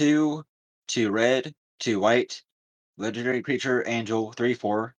 For 2 red, 2 white, legendary creature, angel,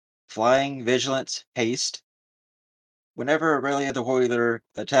 3/4, flying, vigilance, haste. Whenever Aurelia the Warrior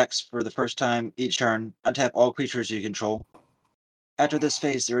attacks for the first time each turn, untap all creatures you control. After this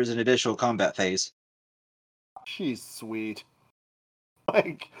phase, there is an additional combat phase. She's sweet.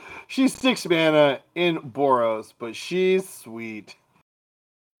 Like, she's 6 mana in Boros, but she's sweet.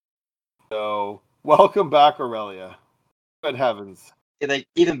 So, welcome back, Aurelia. Good heavens. Like,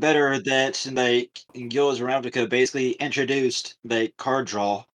 even better that like Guilds Ravnica basically introduced like card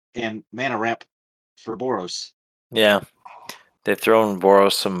draw and mana ramp for Boros. Yeah, they've thrown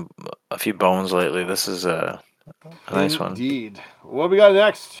Boros a few bones lately. This is a nice one. Indeed. What we got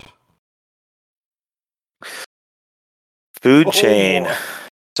next? Food Oh, chain. boy.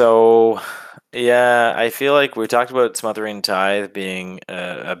 So, yeah, I feel like we talked about Smothering Tithe being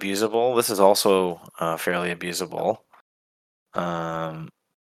abusable. This is also fairly abusable. The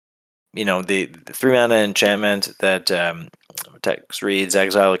 3 mana enchantment that text reads: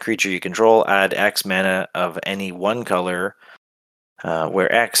 exile a creature you control, add X mana of any one color,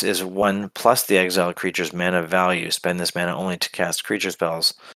 where X is 1 plus the exiled creature's mana value. Spend this mana only to cast creature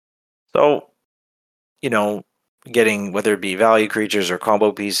spells. So, getting whether it be value creatures or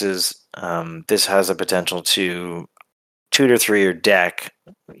combo pieces, this has a potential to tutor through your deck.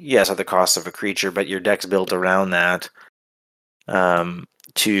 Yes, at the cost of a creature, but your deck's built around that.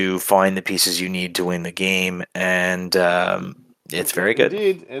 To find the pieces you need to win the game, and it's very good.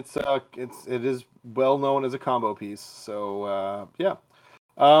 Indeed, it is well known as a combo piece. So yeah.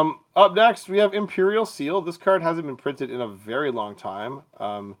 Up next, we have Imperial Seal. This card hasn't been printed in a very long time.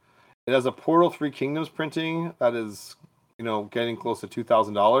 It has a Portal 3 Kingdoms printing that is, getting close to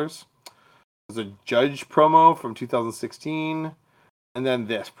 $2,000. There's a Judge promo from 2016, and then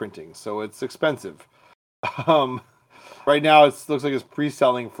this printing, so it's expensive. Right now, it looks like it's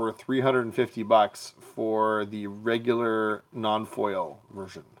pre-selling for $350 for the regular non-foil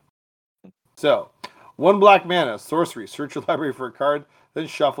version. So, 1 black mana, sorcery. Search your library for a card, then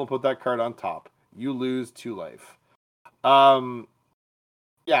shuffle, put that card on top. You lose 2 life.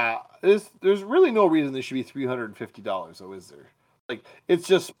 Yeah, there's really no reason this should be $350, though, is there? Like, it's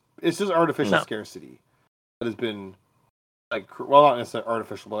just artificial scarcity that has been, not necessarily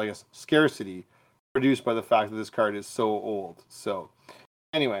artificial, but I guess scarcity produced by the fact that this card is so old. So,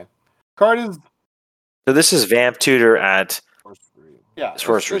 anyway, card is. So this is Vamp Tutor at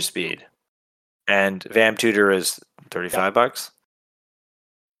sorcery it's speed, and Vamp Tutor is $35,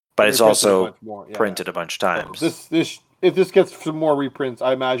 but it's also printed a bunch of times. So if this gets some more reprints,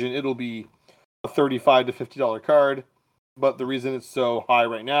 I imagine it'll be a $35 to $50 card. But the reason it's so high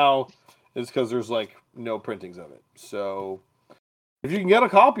right now is because there's no printings of it. So if you can get a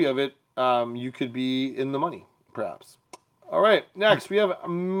copy of it, you could be in the money, perhaps. All right, next we have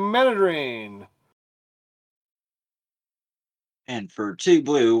Mana Drain. And for 2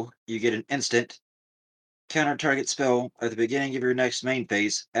 blue, you get an instant. Counter target spell at the beginning of your next main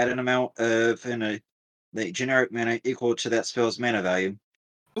phase. Add an amount of the generic mana equal to that spell's mana value.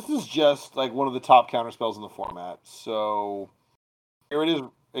 This is just one of the top counter spells in the format. So here it is.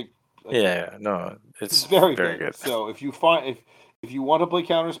 It's very good. So if you want to play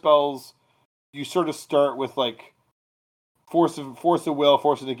counter spells, you sort of start with Force of Will,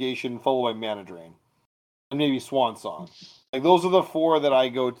 Force of Negation, followed by Mana Drain, and maybe Swan Song. Those are the 4 that I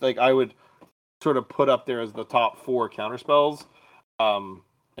go I would sort of put up there as the top 4 counter spells.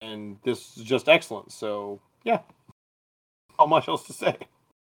 And this is just excellent. So yeah, not much else to say.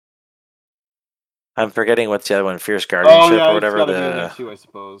 I'm forgetting what's the other one, Fierce Guardianship or whatever. It's got to be in there too, I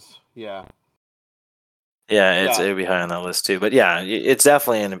suppose. Yeah. Yeah, it would be high on that list too. But yeah, it's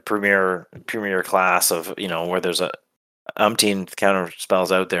definitely in a premier class of where there's a umpteen counter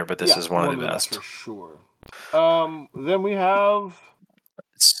spells out there, but this is one of the best for sure. Then we have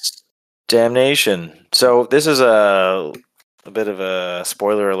Damnation. So this is a bit of a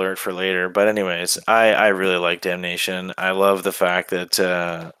spoiler alert for later, but anyways, I really like Damnation. I love the fact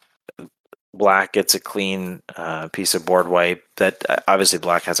that Black gets a clean piece of board wipe. That obviously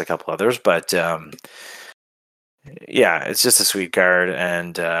Black has a couple others, but yeah, it's just a sweet card,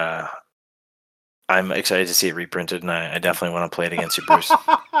 and I'm excited to see it reprinted, and I definitely want to play it against you, Bruce.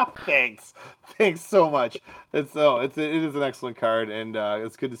 Thanks so much. It is an excellent card, and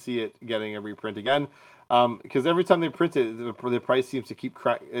it's good to see it getting a reprint again. Because every time they print it, the price seems to keep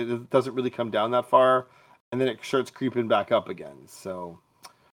it doesn't really come down that far, and then it starts creeping back up again. So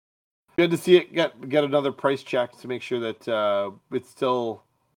good to see it get another price check to make sure that it's still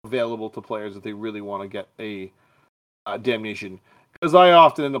available to players if they really want to get a Damnation. Because I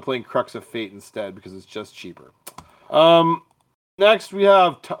often end up playing Crux of Fate instead because it's just cheaper. Next we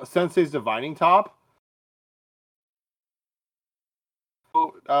have Sensei's Divining Top.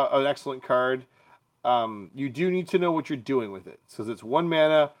 An excellent card. you do need to know what you're doing with it. So it's 1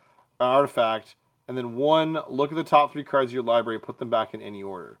 mana, an artifact, and then 1, look at the top 3 cards of your library, put them back in any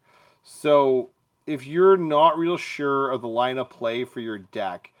order. So if you're not real sure of the line of play for your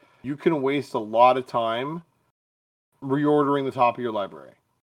deck, you can waste a lot of time reordering the top of your library.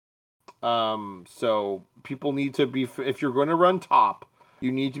 So people need to be, if you're going to run top,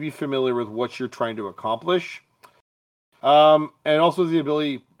 you need to be familiar with what you're trying to accomplish. And also the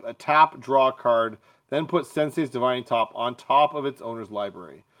ability, tap, draw a card, then put Sensei's Divine Top on top of its owner's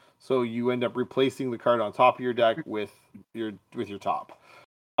library. So you end up replacing the card on top of your deck with your top.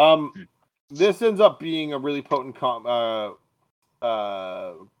 This ends up being a really potent combo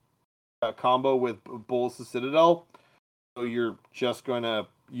with Bolas' Citadel. So you're just going to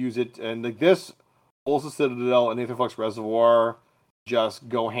use it, and like this, Bolas' Citadel and Aetherflux Reservoir just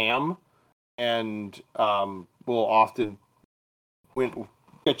go ham, and will often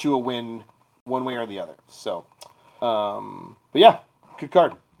get you a win one way or the other. So, but yeah, good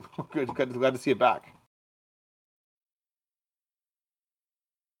card. Glad to see it back.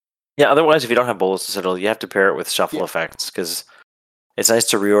 Yeah, otherwise, if you don't have Bolas' Citadel, you have to pair it with shuffle effects, because it's nice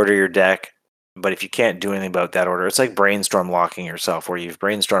to reorder your deck, but if you can't do anything about that order, it's like brainstorm locking yourself, where you've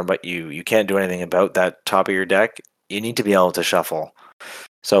brainstormed, but you can't do anything about that top of your deck. You need to be able to shuffle.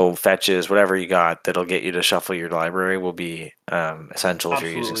 So fetches, whatever you got that'll get you to shuffle your library will be essential if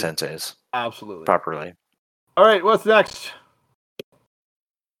you're using Senseis. Absolutely. Properly. All right, what's next?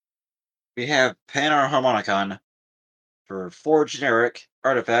 We have Panar Harmonicon for 4 generic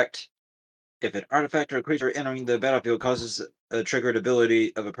artifact. If an artifact or creature entering the battlefield causes a triggered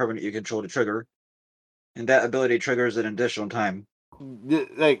ability of a permanent you control to trigger, and that ability triggers an additional time.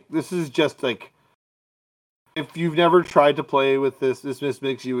 Like, this is just like, if you've never tried to play with this just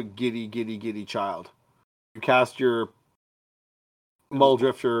makes you a giddy child. You cast your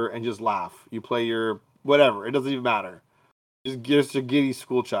Muldrifter and just laugh. You play your whatever. It doesn't even matter. Just a giddy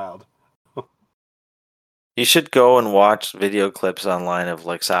school child. You should go and watch video clips online of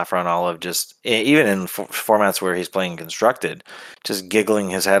like Saffron Olive, just even in formats where he's playing constructed, just giggling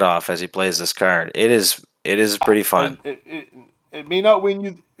his head off as he plays this card. It is pretty fun. It may not win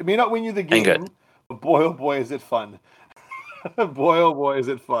you. It may not win you the game, but boy, oh boy, is it fun! Boy, oh boy, is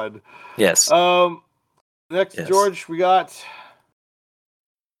it fun! Yes. Next, yes. George, we got.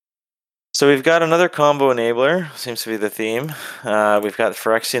 So we've got another combo enabler, seems to be the theme. We've got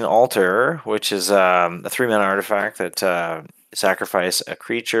Phyrexian Altar, which is a 3-mana artifact that sacrifice a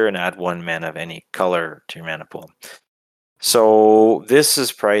creature and add 1 mana of any color to your mana pool. So this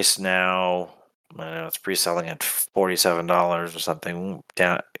is priced now, I know it's pre-selling at $47 or something,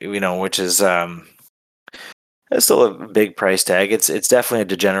 down, which is it's still a big price tag. It's definitely a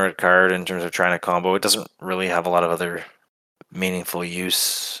degenerate card in terms of trying to combo. It doesn't really have a lot of other meaningful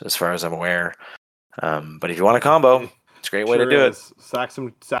use as far as I'm aware, but if you want a combo, it's a great way to do it. Sack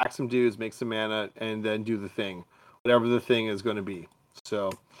some dudes, make some mana, and then do the thing, whatever the thing is going to be.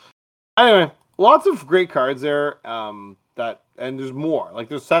 So anyway, lots of great cards there, and there's more. Like,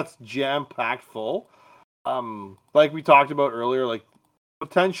 there's sets jam packed full, like we talked about earlier. Like,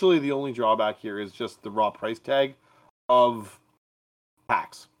 potentially the only drawback here is just the raw price tag of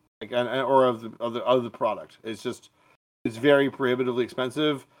packs, like, or of the product. It's very prohibitively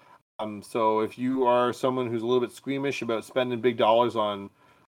expensive. So if you are someone who's a little bit squeamish about spending big dollars on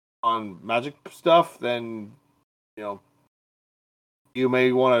Magic stuff, then you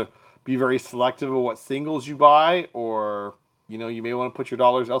may want to be very selective of what singles you buy, or you may want to put your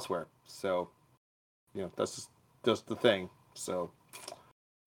dollars elsewhere. So that's just the thing. So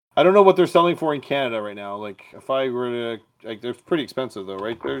I don't know what they're selling for in Canada right now. Like, if I were to, like, they're pretty expensive though,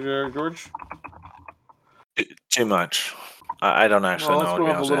 right there, George? Too much. I don't actually know.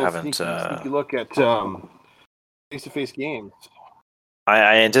 Let's go have a little sneaky look at face-to-face games.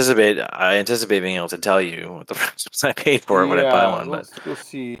 I anticipate being able to tell you what the price I paid for it when I buy one. Let's go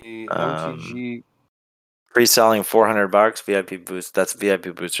see MTG. Pre-selling $400. VIP boost. That's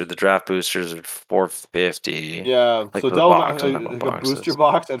VIP booster. The draft boosters are $450. Yeah, like so a booster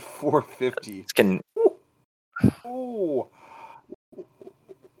box at $450. Oh,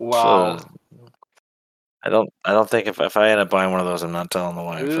 wow. So, I don't think if I end up buying one of those, I'm not telling the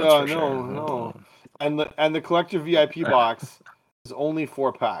wife. Yeah, no. And the collector VIP box is only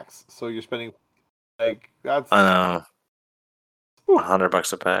 4 packs, so you're spending that's. I know.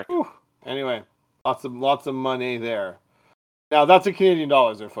 $100 a pack. Whew. Anyway, lots of money there. Now that's in Canadian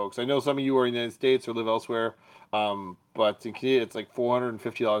dollars, there, folks. I know some of you are in the United States or live elsewhere, but in Canada it's like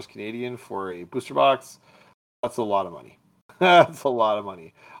 $450 Canadian for a booster box. That's a lot of money. That's a lot of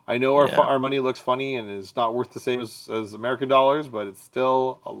money. I know our money looks funny and is not worth the same as American dollars, but it's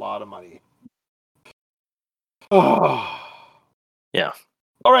still a lot of money. Yeah.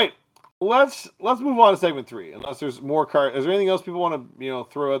 All right. Let's move on to segment 3. Unless there's more cards. Is there anything else people want to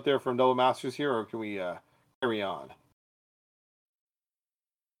throw out there from Double Masters here, or can we carry on?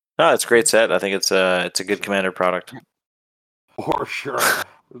 No, it's a great set. I think it's a good Commander product. For sure.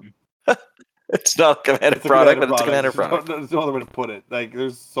 It's not a Commander It's a product, Commander but it's a Commander product. product. There's no other way to put it. Like,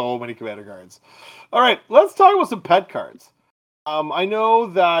 there's so many Commander cards. All right, let's talk about some pet cards. I know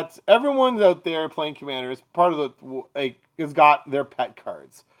that everyone out there playing Commander is part of has got their pet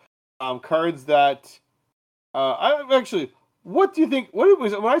cards. Cards that what do you think?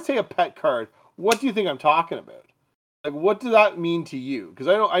 When I say a pet card, what do you think I'm talking about? Like, what does that mean to you? Because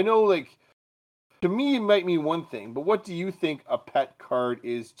I know, like, to me, it might mean one thing, but what do you think a pet card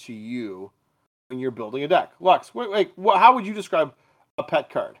is to you when you're building a deck? Lux, how would you describe a pet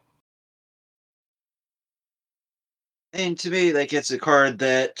card? And to me, like it's a card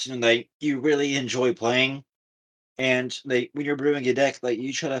that like you really enjoy playing, and like when you're brewing a deck, like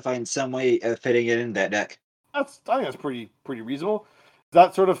you try to find some way of fitting it in that deck. I think that's pretty reasonable. Does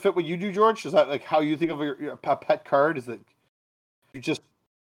that sort of fit what you do, George? Is that like how you think of your pet card? Is that you just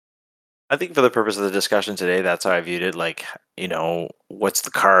I think for the purpose of the discussion today, that's how I viewed it. Like, what's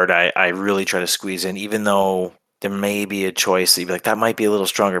the card I really try to squeeze in, even though there may be a choice that you'd be like, that might be a little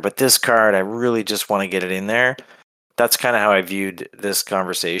stronger, but this card, I really just want to get it in there. That's kind of how I viewed this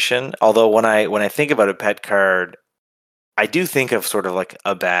conversation. Although when I think about a pet card, I do think of sort of like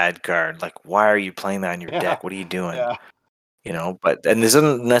a bad card. Like, why are you playing that in your deck? What are you doing? yeah. And this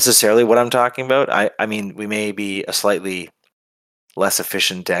isn't necessarily what I'm talking about. I mean, we may be a slightly less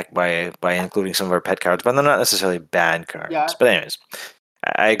efficient deck by including some of our pet cards, but they're not necessarily bad cards. Yeah. But anyways,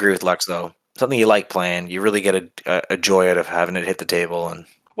 I agree with Lux though. Something you like playing, you really get a joy out of having it hit the table, and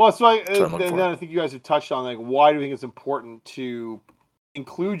Well, so then I think you guys have touched on, like, why do you think it's important to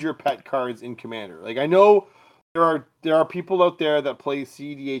include your pet cards in Commander? Like, I know there are people out there that play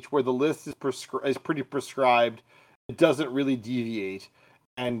CDH where the list is pretty prescribed. It doesn't really deviate,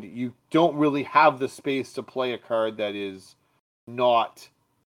 and you don't really have the space to play a card that is not,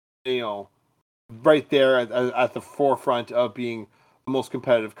 right there at the forefront of being the most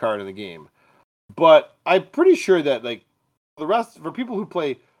competitive card in the game. But I'm pretty sure that, like, for people who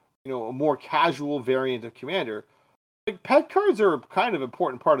play, a more casual variant of Commander, like, pet cards are kind of an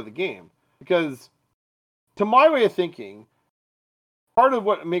important part of the game, because to my way of thinking, part of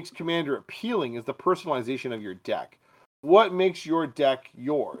what makes Commander appealing is the personalization of your deck. What makes your deck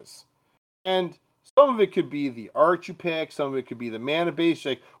yours? And some of it could be the art you pick. Some of it could be the mana base,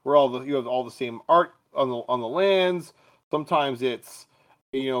 like where you have all the same art on the lands. Sometimes it's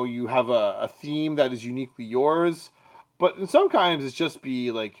you have a theme that is uniquely yours. But sometimes it's just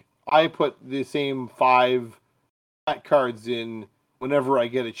be like, I put the same 5 pet cards in whenever I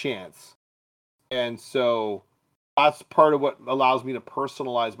get a chance, and so that's part of what allows me to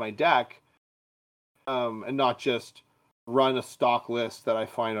personalize my deck, and not just run a stock list that I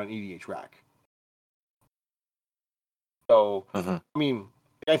find on EDH Rack. So, I mean,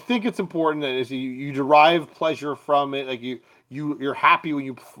 I think it's important that you derive pleasure from it. Like, you're happy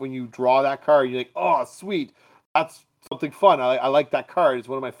when you draw that card. You're like, oh, sweet, that's something fun. I like that card. It's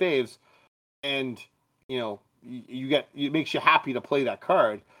one of my faves, and it makes you happy to play that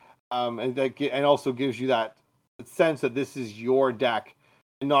card, and also gives you that sense that this is your deck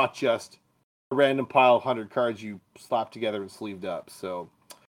and not just a random pile of 100 cards you slap together and sleeved up. So,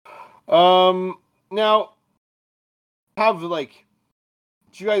 now, do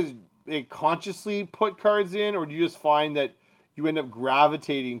you guys consciously put cards in, or do you just find that you end up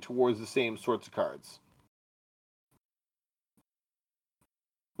gravitating towards the same sorts of cards?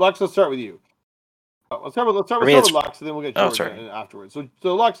 Lux, let's start with you. Let's start with Lux, and then we'll get George afterwards.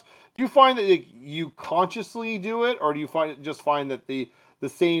 So Lux, do you find that you consciously do it, or do you find that the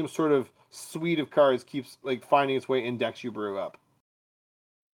same sort of suite of cards keeps finding its way in decks you brew up?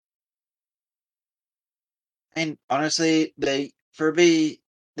 And honestly, for me,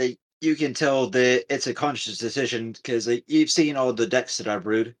 you can tell that it's a conscious decision because you've seen all the decks that I've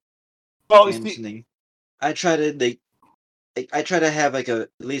brewed, Well, and I try to I try to have at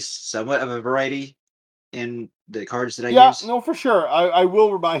least somewhat of a variety in the cards that I use. Yeah, no, for sure. I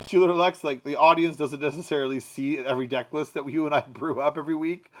will remind you, Lex, like, the audience doesn't necessarily see every deck list that you and I brew up every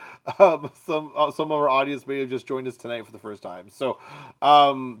week. Some of our audience may have just joined us tonight for the first time. So,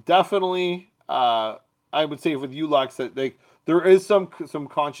 definitely, I would say with you, Lex, that there is some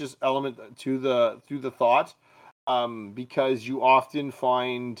conscious element to the thought, because you often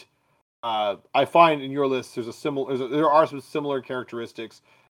find, I find in your list there are some similar characteristics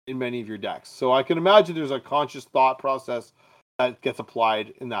in many of your decks. So I can imagine there's a conscious thought process that gets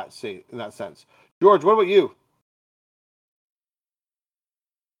applied in that sense. George, what about you?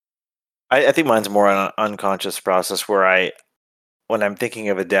 I think mine's more an unconscious process where when I'm thinking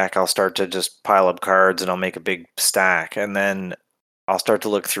of a deck, I'll start to just pile up cards and I'll make a big stack, and then I'll start to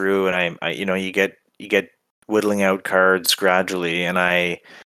look through, and you get whittling out cards gradually, and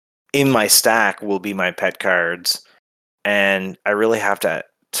in my stack will be my pet cards, and I really have to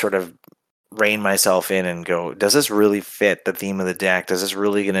sort of rein myself in and go, does this really fit the theme of the deck? Does this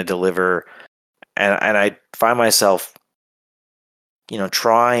really going to deliver? And I find myself,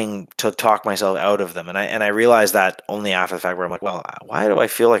 trying to talk myself out of them, and I realize that only after the fact, where I'm like, well, why do I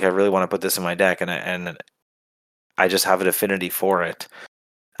feel like I really want to put this in my deck, and I just have an affinity for it.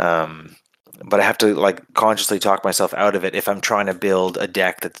 But I have to like consciously talk myself out of it if I'm trying to build a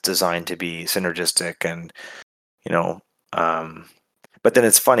deck that's designed to be synergistic, and you know, um, but then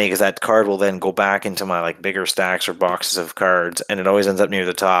it's funny because that card will then go back into my like bigger stacks or boxes of cards, and it always ends up near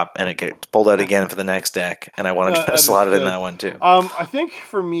the top, and it gets pulled out again for the next deck, and I want to slot it in that one too. I think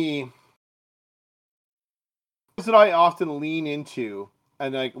for me, that I often lean into,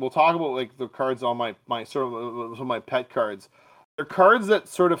 and like we'll talk about like the cards on my sort of some of my pet cards. They're cards that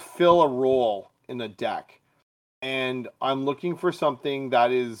sort of fill a role in the deck, and I'm looking for something that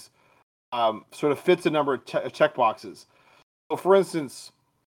is sort of fits a number of check boxes. So, for instance,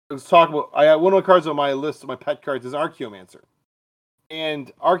 let's talk about. I have one of the cards on my list of my pet cards is Archaeomancer,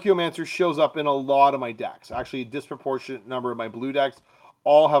 and Archaeomancer shows up in a lot of my decks. Actually, a disproportionate number of my blue decks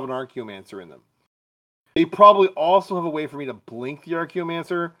all have an Archaeomancer in them. They probably also have a way for me to blink the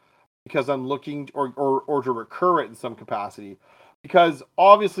Archaeomancer because I'm looking or to recur it in some capacity. Because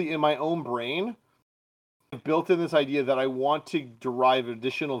obviously in my own brain, I've built in this idea that I want to derive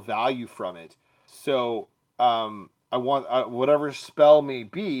additional value from it. So I want whatever spell may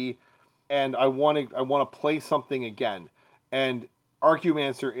be, and I want to play something again. And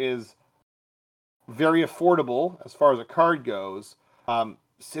Archaeomancer is very affordable as far as a card goes,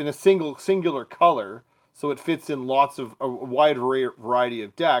 in a singular color, so it fits in lots of a wide variety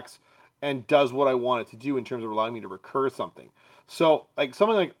of decks and does what I want it to do in terms of allowing me to recur something. So like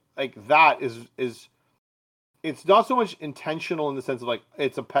something like that is it's not so much intentional in the sense of like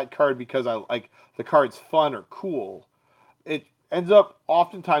it's a pet card because I like the card's fun or cool. It ends up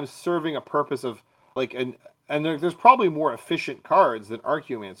oftentimes serving a purpose of like there's probably more efficient cards than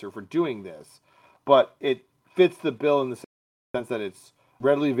Archaeomancer for doing this, but it fits the bill in the sense that it's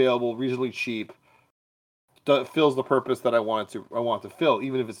readily available, reasonably cheap, fills the purpose that I want to fill,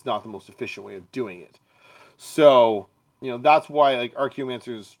 even if it's not the most efficient way of doing it. So that's why like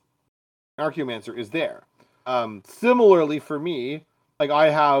Archaeomancer is there. Similarly for me, like I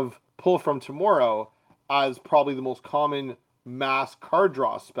have Pull from Tomorrow as probably the most common mass card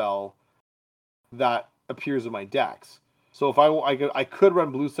draw spell that appears in my decks. So if I could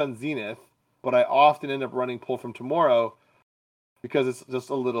run Blue Sun Zenith, but I often end up running Pull from Tomorrow because it's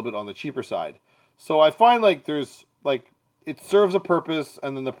just a little bit on the cheaper side. So I find like there's like it serves a purpose,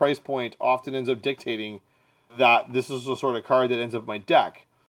 and then the price point often ends up dictating that this is the sort of card that ends up in my deck.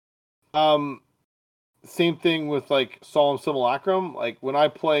 Same thing with like Solemn Simulacrum. Like when I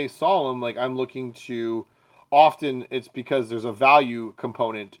play Solemn, like I'm looking to often it's because there's a value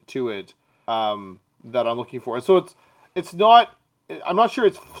component to it that I'm looking for. And so it's not I'm not sure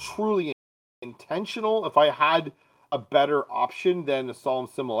it's truly intentional. If I had a better option than a Solemn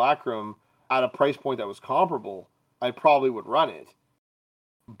Simulacrum at a price point that was comparable, I probably would run it.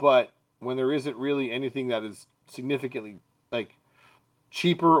 But when there isn't really anything that is significantly like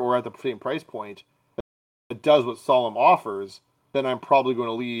cheaper or at the same price point that does what Solemn offers, then I'm probably going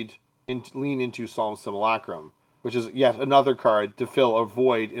to lean into Solemn Simulacrum, which is yet another card to fill a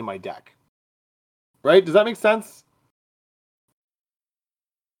void in my deck. Right? Does that make sense?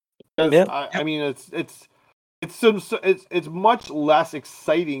 Yeah. I mean, it's much less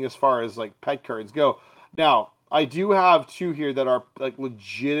exciting as far as like pet cards go. Now, I do have two here that are like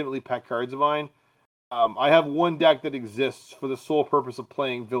legitimately pet cards of mine. I have one deck that exists for the sole purpose of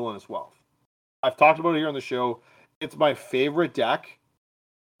playing Villainous Wealth. I've talked about it here on the show. It's my favorite deck.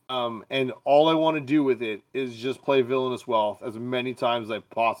 And all I want to do with it is just play Villainous Wealth as many times as I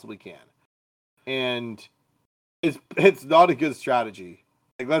possibly can. And it's not a good strategy.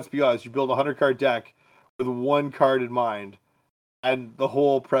 Like, let's be honest, you build a 100-card deck with one card in mind, and the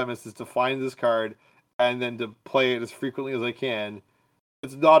whole premise is to find this card and then to play it as frequently as I can.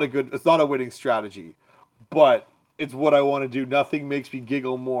 It's not a winning strategy, but it's what I want to do. Nothing makes me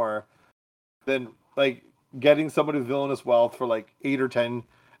giggle more than like getting somebody with Villainous Wealth for like 8 or 10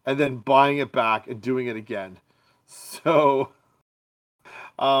 and then buying it back and doing it again. So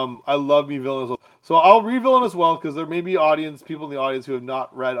I love me Villainous Wealth. So I'll read Villainous Wealth because there may be people in the audience who have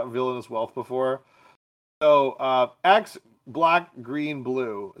not read Villainous Wealth before. So X black, green,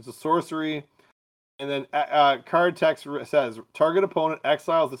 blue. It's a sorcery. And then card text says, target opponent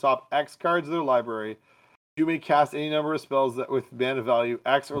exiles the top X cards of their library. You may cast any number of spells that with mana value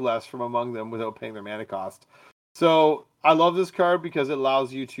X or less from among them without paying their mana cost. So I love this card because it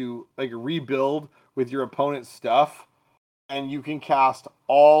allows you to like rebuild with your opponent's stuff, and you can cast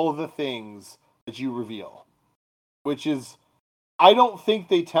all of the things that you reveal, which is I don't think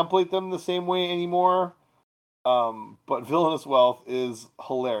they template them the same way anymore. But Villainous Wealth is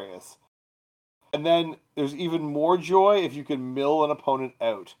hilarious. And then there's even more joy if you can mill an opponent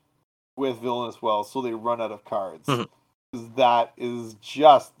out with Villainous Wealth so they run out of cards. Mhm. That is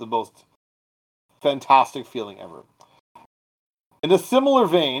just the most fantastic feeling ever. In a similar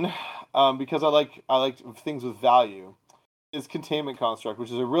vein, because I like things with value, is Containment Construct,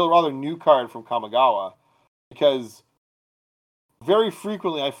 which is a rather new card from Kamigawa, because very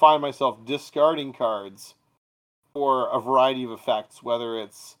frequently I find myself discarding cards for a variety of effects, whether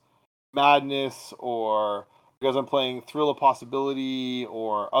it's madness or because I'm playing Thrill of Possibility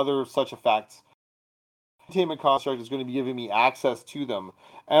or other such effects. Containment Construct is going to be giving me access to them.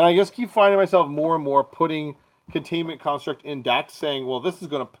 And I just keep finding myself more and more putting Containment Construct in decks, saying, well, this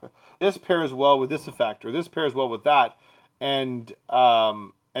pairs well with this effect, or this pairs well with that. And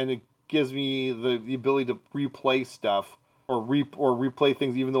it gives me the ability to replay stuff or replay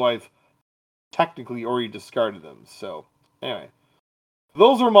things even though I've technically already discarded them. So anyway,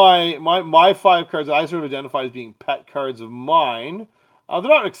 those are my 5 cards that I sort of identify as being pet cards of mine. They're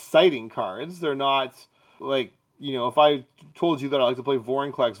not exciting cards. They're not like, if I told you that I like to play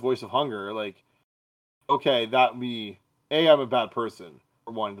Vorinclex Voice of Hunger, like, okay, that would be I'm a bad person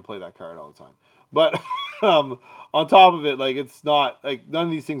for wanting to play that card all the time. But on top of it, like, it's not like none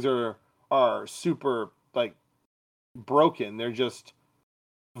of these things are super like broken. They're just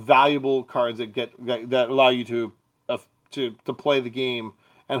valuable cards that allow you to play the game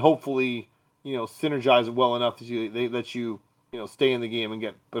and hopefully synergize it well enough that you stay in the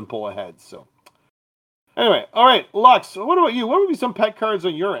game and pull ahead. So anyway, all right, Lux, what about you? What would be some pet cards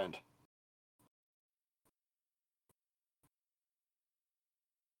on your end?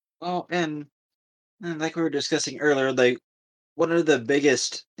 Well, and like we were discussing earlier, like one of the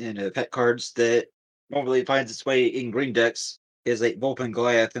biggest pet cards that normally finds its way in green decks is like Vulpin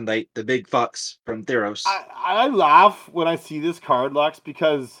Goliath and like the big fox from Theros. I laugh when I see this card, Lux,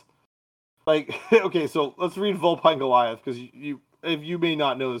 because like okay, so let's read Vulpine Goliath because you if you may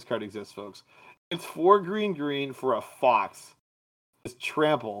not know this card exists, folks. It's 4 green for a fox. It's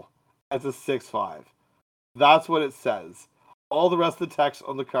trample. That's a 6/5. That's what it says. All the rest of the text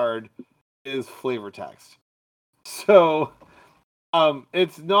on the card is flavor text. So,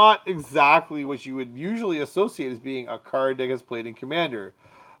 it's not exactly what you would usually associate as being a card that gets played in Commander.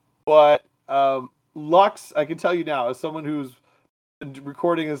 But Lux, I can tell you now, as someone who's been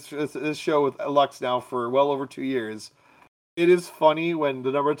recording this show with Lux now for well over 2 years, it is funny when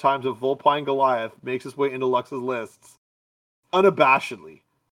the number of times a Vulpine Goliath makes its way into Lux's lists unabashedly.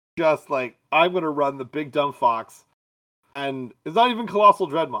 Just like, I'm going to run the big dumb fox. And it's not even Colossal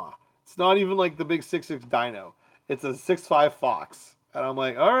Dreadmaw. It's not even like the big 6/6 Dino. It's a 6/5 fox. And I'm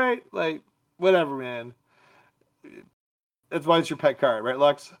like, all right, like, whatever, man. That's why it's your pet card, right,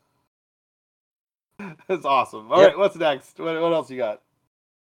 Lux? That's awesome. All Yep. right, what's next? What else you got?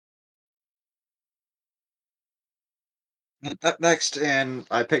 Up next, and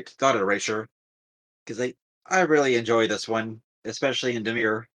I picked Thought Erasure because I really enjoy this one, especially in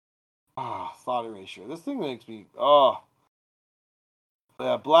Demir. Thought erasure. This thing makes me. Oh.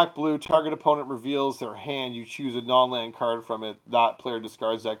 Yeah, black, blue, target opponent reveals their hand. You choose a non land card from it. That player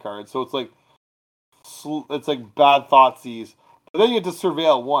discards that card. So it's like bad Thoughtseize. But then you get to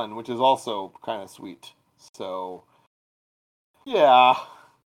Surveil 1, which is also kind of sweet. So, yeah.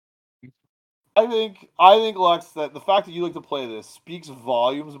 I think Lux, that the fact that you like to play this speaks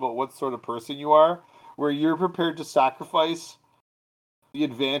volumes about what sort of person you are, where you're prepared to sacrifice the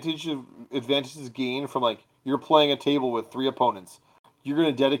advantages gained from like you're playing a table with 3 opponents. You're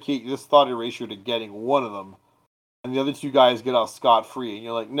gonna dedicate this thought erasure to getting one of them, and the other 2 guys get off scot free, and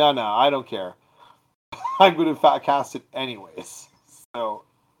you're like, no, I don't care. I'm gonna cast it anyways. So,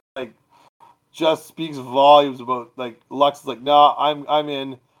 like, just speaks volumes about like Lux is like, no, I'm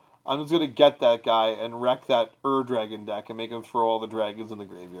in. I'm just gonna get that guy and wreck that Dragon deck and make him throw all the dragons in the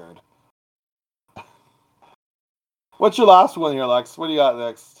graveyard. What's your last one here, Lex? What do you got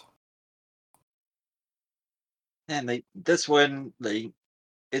next? And this one,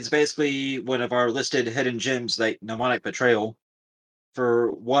 it's basically one of our listed hidden gems, like Mnemonic Betrayal.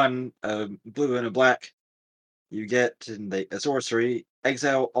 For one, blue and a black, you get a sorcery,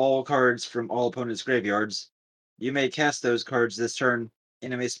 exile all cards from all opponents' graveyards. you may cast those cards this turn,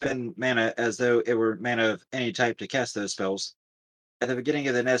 and you may spend mana as though it were mana of any type to cast those spells. At the beginning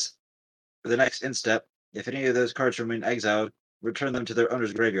of the next instep, if any of those cards remain exiled, return them to their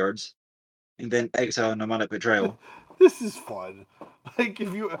owners' graveyards, and then exile Mnemonic Betrayal. This is fun. Like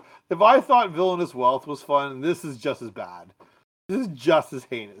if I thought Villainous Wealth was fun, this is just as bad. This is just as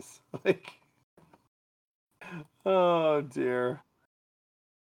heinous. Like, oh dear.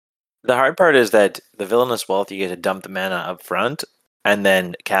 The hard part is that the Villainous Wealth, you get to dump the mana up front and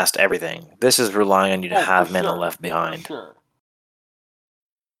then cast everything. This is relying on you to have mana left behind. For sure.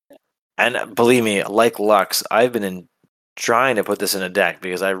 And believe me, like Lux, I've been trying to put this in a deck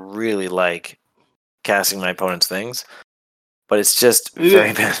because I really like casting my opponent's things, but it's just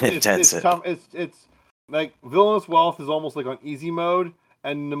very mana intensive. It's tough. It's like Villainous Wealth is almost like on easy mode,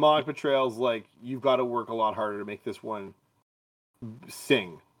 and Mnemonic Betrayal's like you've got to work a lot harder to make this one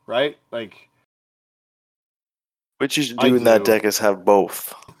sing, right? Like, what you should do in that deck is have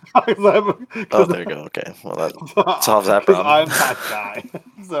both. Oh, there you go. Okay, well that solves that problem. I'm that guy,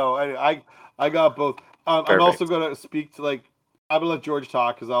 so I got both. I'm also gonna speak to I'm gonna let George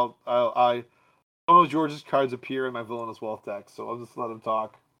talk because some of George's cards appear in my Villainous Wealth deck, so I'll just let him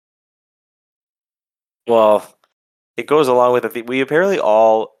talk. Well, it goes along with it. We apparently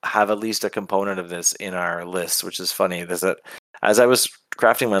all have at least a component of this in our list, which is funny. Is that as I was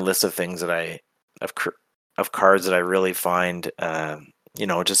crafting my list of things that of cards that I really find,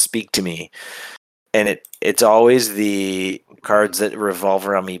 just speak to me, and it's always the cards that revolve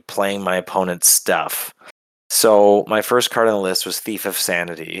around me playing my opponent's stuff. So my first card on the list was Thief of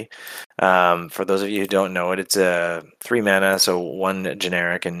Sanity. For those of you who don't know it, it's a 3 mana, so 1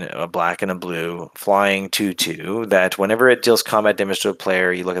 generic and a black and a blue, flying 2/2, that whenever it deals combat damage to a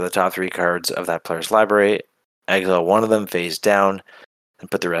player, you look at the top 3 cards of that player's library, exile one of them face down, and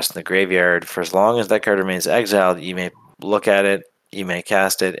put the rest in the graveyard. For as long as that card remains exiled, you may look at it, you may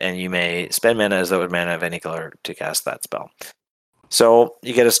cast it, and you may spend mana as though it would mana of any color to cast that spell. So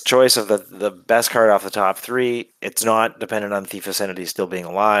you get a choice of the best card off the top 3. It's not dependent on Thief of Sanity still being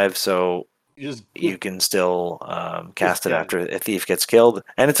alive, so you can still cast it after a thief gets killed.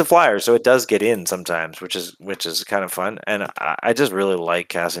 And it's a flyer, so it does get in sometimes, which is kind of fun. And I just really like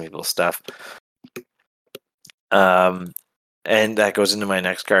casting people's stuff. And that goes into my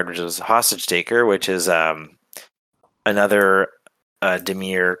next card, which is Hostage Taker, which is another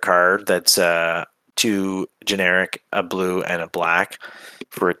Dimir card that's 2 generic, a blue, and a black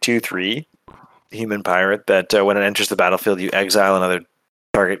for a 2/3 human pirate that when it enters the battlefield, you exile another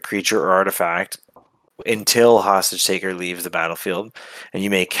target creature or artifact until Hostage Taker leaves the battlefield, and you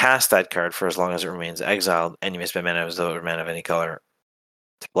may cast that card for as long as it remains exiled, and you may spend mana as though it were mana of any color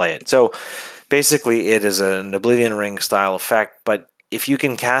to play it. So basically, it is an Oblivion Ring style effect, but if you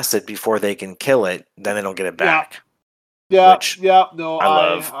can cast it before they can kill it, then they don't get it back. No, I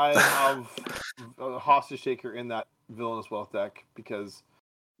love. I have a Hostage Taker in that Villainous Wealth deck because,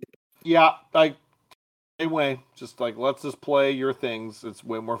 same way. Just let's just play your things. It's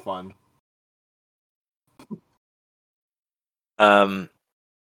way more fun. And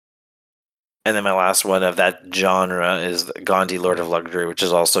then my last one of that genre is Gandhi, Lord of Luxury, which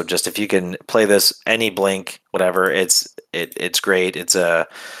is also just if you can play this any blink, whatever, it's great. It's a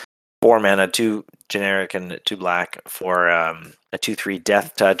 4 mana, 2 generic and 2 black for a 2/3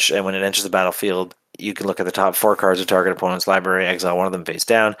 death touch, and when it enters the battlefield, you can look at the top 4 cards of target opponent's library, exile one of them face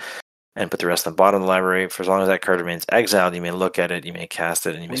down, and put the rest on the bottom of the library. For as long as that card remains exiled, you may look at it, you may cast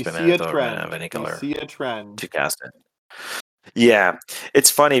it, and you may spend mana of any color to cast it. Yeah, it's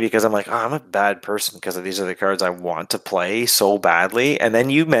funny because I'm like, I'm a bad person because these are the cards I want to play so badly. And then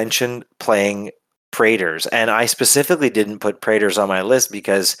you mentioned playing Praetors, and I specifically didn't put Praetors on my list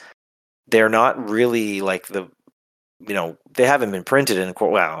because they're not really like they haven't been printed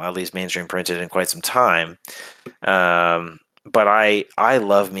at least mainstream printed in quite some time. But I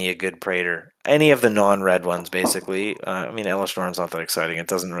love me a good Praetor. Any of the non-red ones, basically. Elesh Norn's not that exciting. It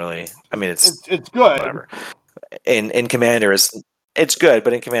doesn't really. It's good. Whatever. In Commander, it's good,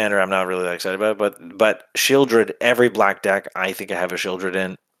 but in Commander, I'm not really that excited about it. But Shieldred, every black deck, I think I have a Shieldred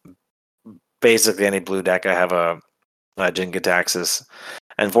in. Basically, any blue deck, I have a Jin-Gitaxias.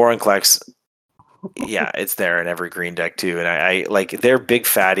 And Vorinclex, yeah, it's there in every green deck too. And I like they're big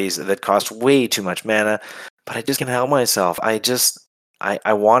fatties that cost way too much mana, but I just can't help myself. I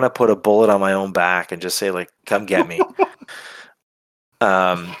want to put a bullet on my own back and just say come get me.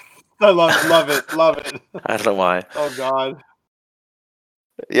 I love it. I don't know why. Oh God.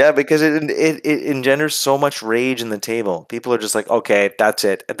 Yeah, because it engenders so much rage in the table. People are just like, okay, that's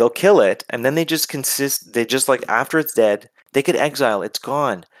it. They'll kill it, and then they just after it's dead, they could exile. It's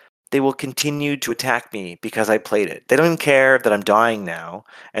gone. they will continue to attack me because I played it. They don't even care that I'm dying now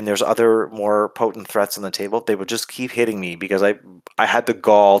and there's other more potent threats on the table. They will just keep hitting me because I had the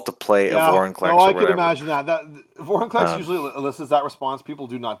gall to play a Yeah, no, Vorinclex or I could whatever. imagine that. That Vorinclex Um, usually elicits that response. People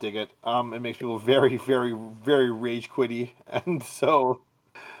do not dig it. It makes people very, very, very rage quitty, and so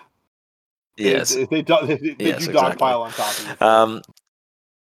yes, they yes, do exactly. dogpile on top of you. Um,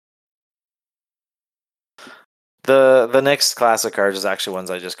 the next class of cards is actually ones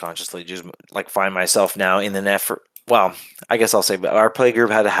I just consciously just like find myself now in the net for. Well, I guess I'll say our play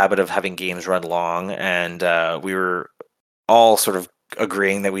group had a habit of having games run long, and we were all sort of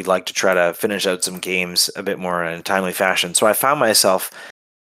agreeing that we'd like to try to finish out some games a bit more in a timely fashion. So I found myself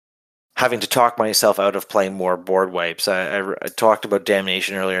having to talk myself out of playing more board wipes. I talked about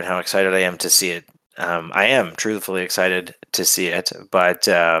Damnation earlier and how excited I am to see it. I am truthfully excited to see it, but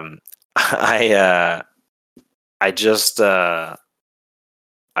I I just uh,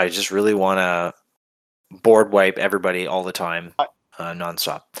 I just really want to board wipe everybody all the time, I,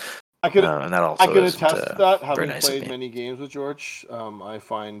 nonstop, I could and that I also can isn't attest to that. very Having nice of played me. many games with George, I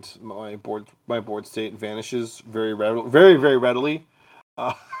find my board state vanishes very readily, very readily,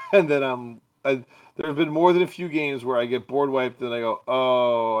 uh, and then there have been more than a few games where I get board wiped and I go,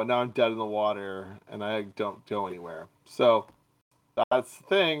 oh, now I'm dead in the water and I don't go anywhere. So that's the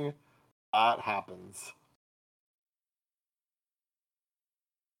thing that happens.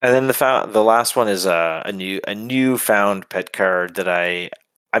 And then the last one is a new found pet card that I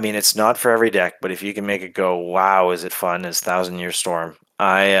mean it's not for every deck, but if you can make it go, wow, is it fun? Is Thousand Year Storm.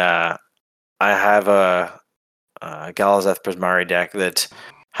 I have a Galazeth Prismari deck that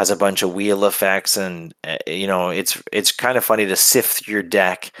has a bunch of wheel effects, and it's kind of funny to sift through your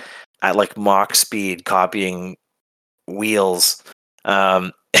deck at like mock speed, copying wheels.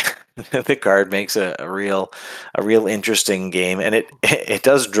 Um, the card makes a real interesting game, and it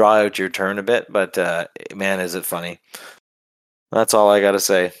does draw out your turn a bit, but man, is it funny. That's all I gotta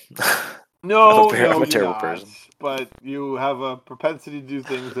say. No, I'm no, a you're terrible not. person. But you have a propensity to do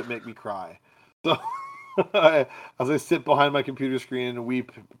things that make me cry. So, as I sit behind my computer screen and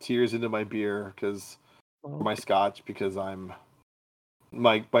weep tears into my beer because my scotch because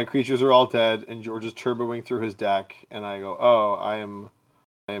my creatures are all dead and George is turboing through his deck and I go, oh, I am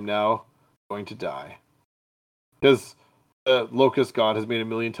now going to die because the locust god has made a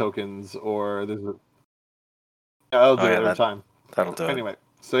million tokens or there's a yeah, I'll Oh do it yeah, every time. that'll do it. Anyway,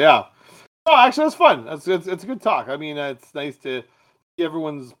 so yeah. Oh, actually, that's fun. It's a good talk. I mean, it's nice to see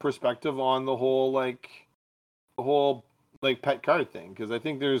everyone's perspective on the whole like pet card thing because I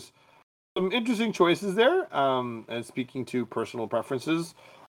think there's some interesting choices there. And speaking to personal preferences,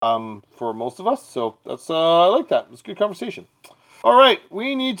 for most of us. So that's I like that. It's a good conversation. All right,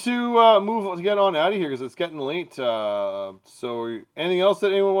 we need to move to get on out of here because it's getting late. So anything else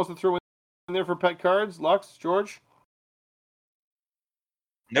that anyone wants to throw in there for pet cards? Lux, George.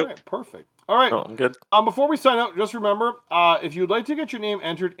 All Nope. right, perfect. All right. No, I'm good. Before we sign out, just remember, if you'd like to get your name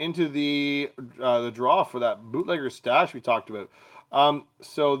entered into the draw for that bootlegger stash we talked about.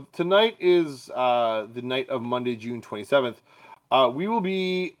 So tonight is the night of Monday, June 27th. We will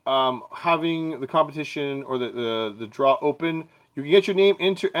be having the competition or the draw open. You can get your name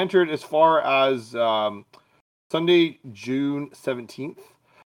entered as far as Sunday, June 17th.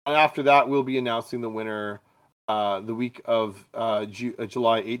 And after that, we'll be announcing the winner the week of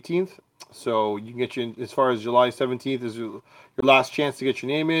July 18th. So you can get you in, as far as July 17th is your last chance to get your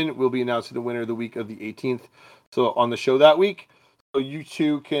name in. We'll be announcing the winner the week of the 18th. So on the show that week. So you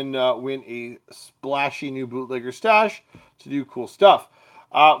too can win a splashy new bootlegger stash to do cool stuff.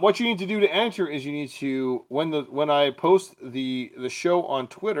 What you need to do to enter is you need to when I post the show on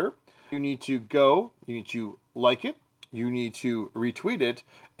Twitter, you need to like it, you need to retweet it,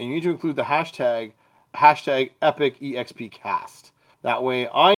 and you need to include the hashtag EpicEXPcast. That way,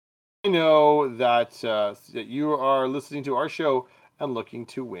 I know that you are listening to our show and looking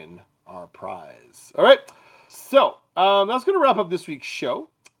to win our prize. All right, so that's going to wrap up this week's show.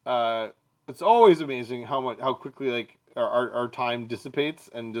 It's always amazing how quickly like our time dissipates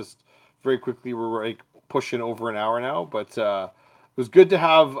and just very quickly we're like pushing over an hour now. But it was good to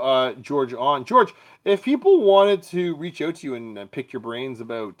have George on. George, if people wanted to reach out to you and pick your brains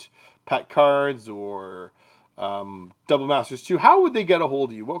about pet cards or Double Masters 2, how would they get a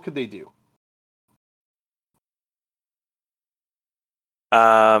hold of you? What could they do?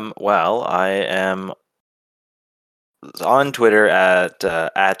 Well, I am on Twitter at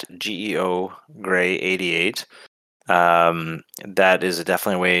GEO Gray 88. That is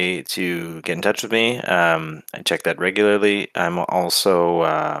definitely a way to get in touch with me. I check that regularly. I'm also,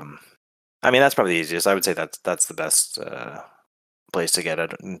 I mean, that's probably the easiest. I would say that's the best place to get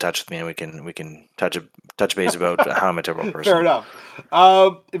in touch with me, and we can touch base about how I'm a terrible person. Fair enough.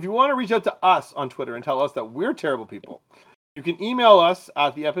 If you want to reach out to us on Twitter and tell us that we're terrible people, you can email us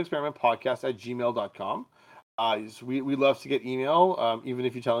at theepicexperimentpodcast@gmail.com. We love to get email, even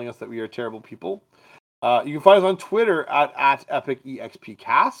if you're telling us that we are terrible people. You can find us on Twitter at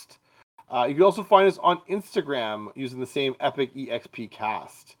EpicEXPcast. You can also find us on Instagram using the same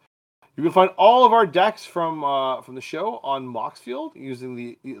EpicEXPcast. You can find all of our decks from the show on Moxfield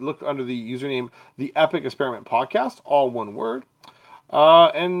using look under the username The Epic Experiment Podcast, all one word.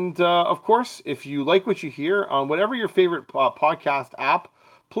 Of course, if you like what you hear on whatever your favorite podcast app,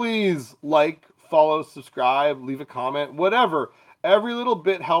 please like, follow, subscribe, leave a comment, whatever. Every little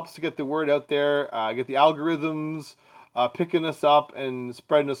bit helps to get the word out there, get the algorithms picking us up and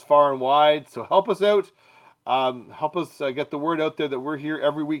spreading us far and wide. So help us out. Help us get the word out there that we're here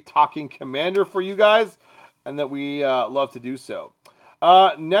every week talking Commander for you guys, and that we love to do so.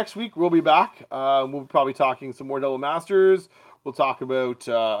 Next week, we'll be back. We'll be probably talking some more Double Masters. We'll talk about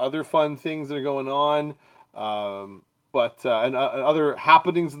other fun things that are going on, and other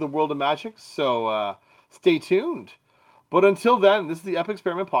happenings in the world of Magic. So stay tuned. But until then, this is the Epic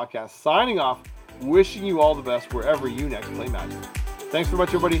Experiment Podcast signing off, wishing you all the best wherever you next play Magic. Thanks very much,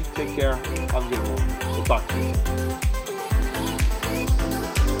 everybody. Take care. Have a good one. We'll talk to you soon.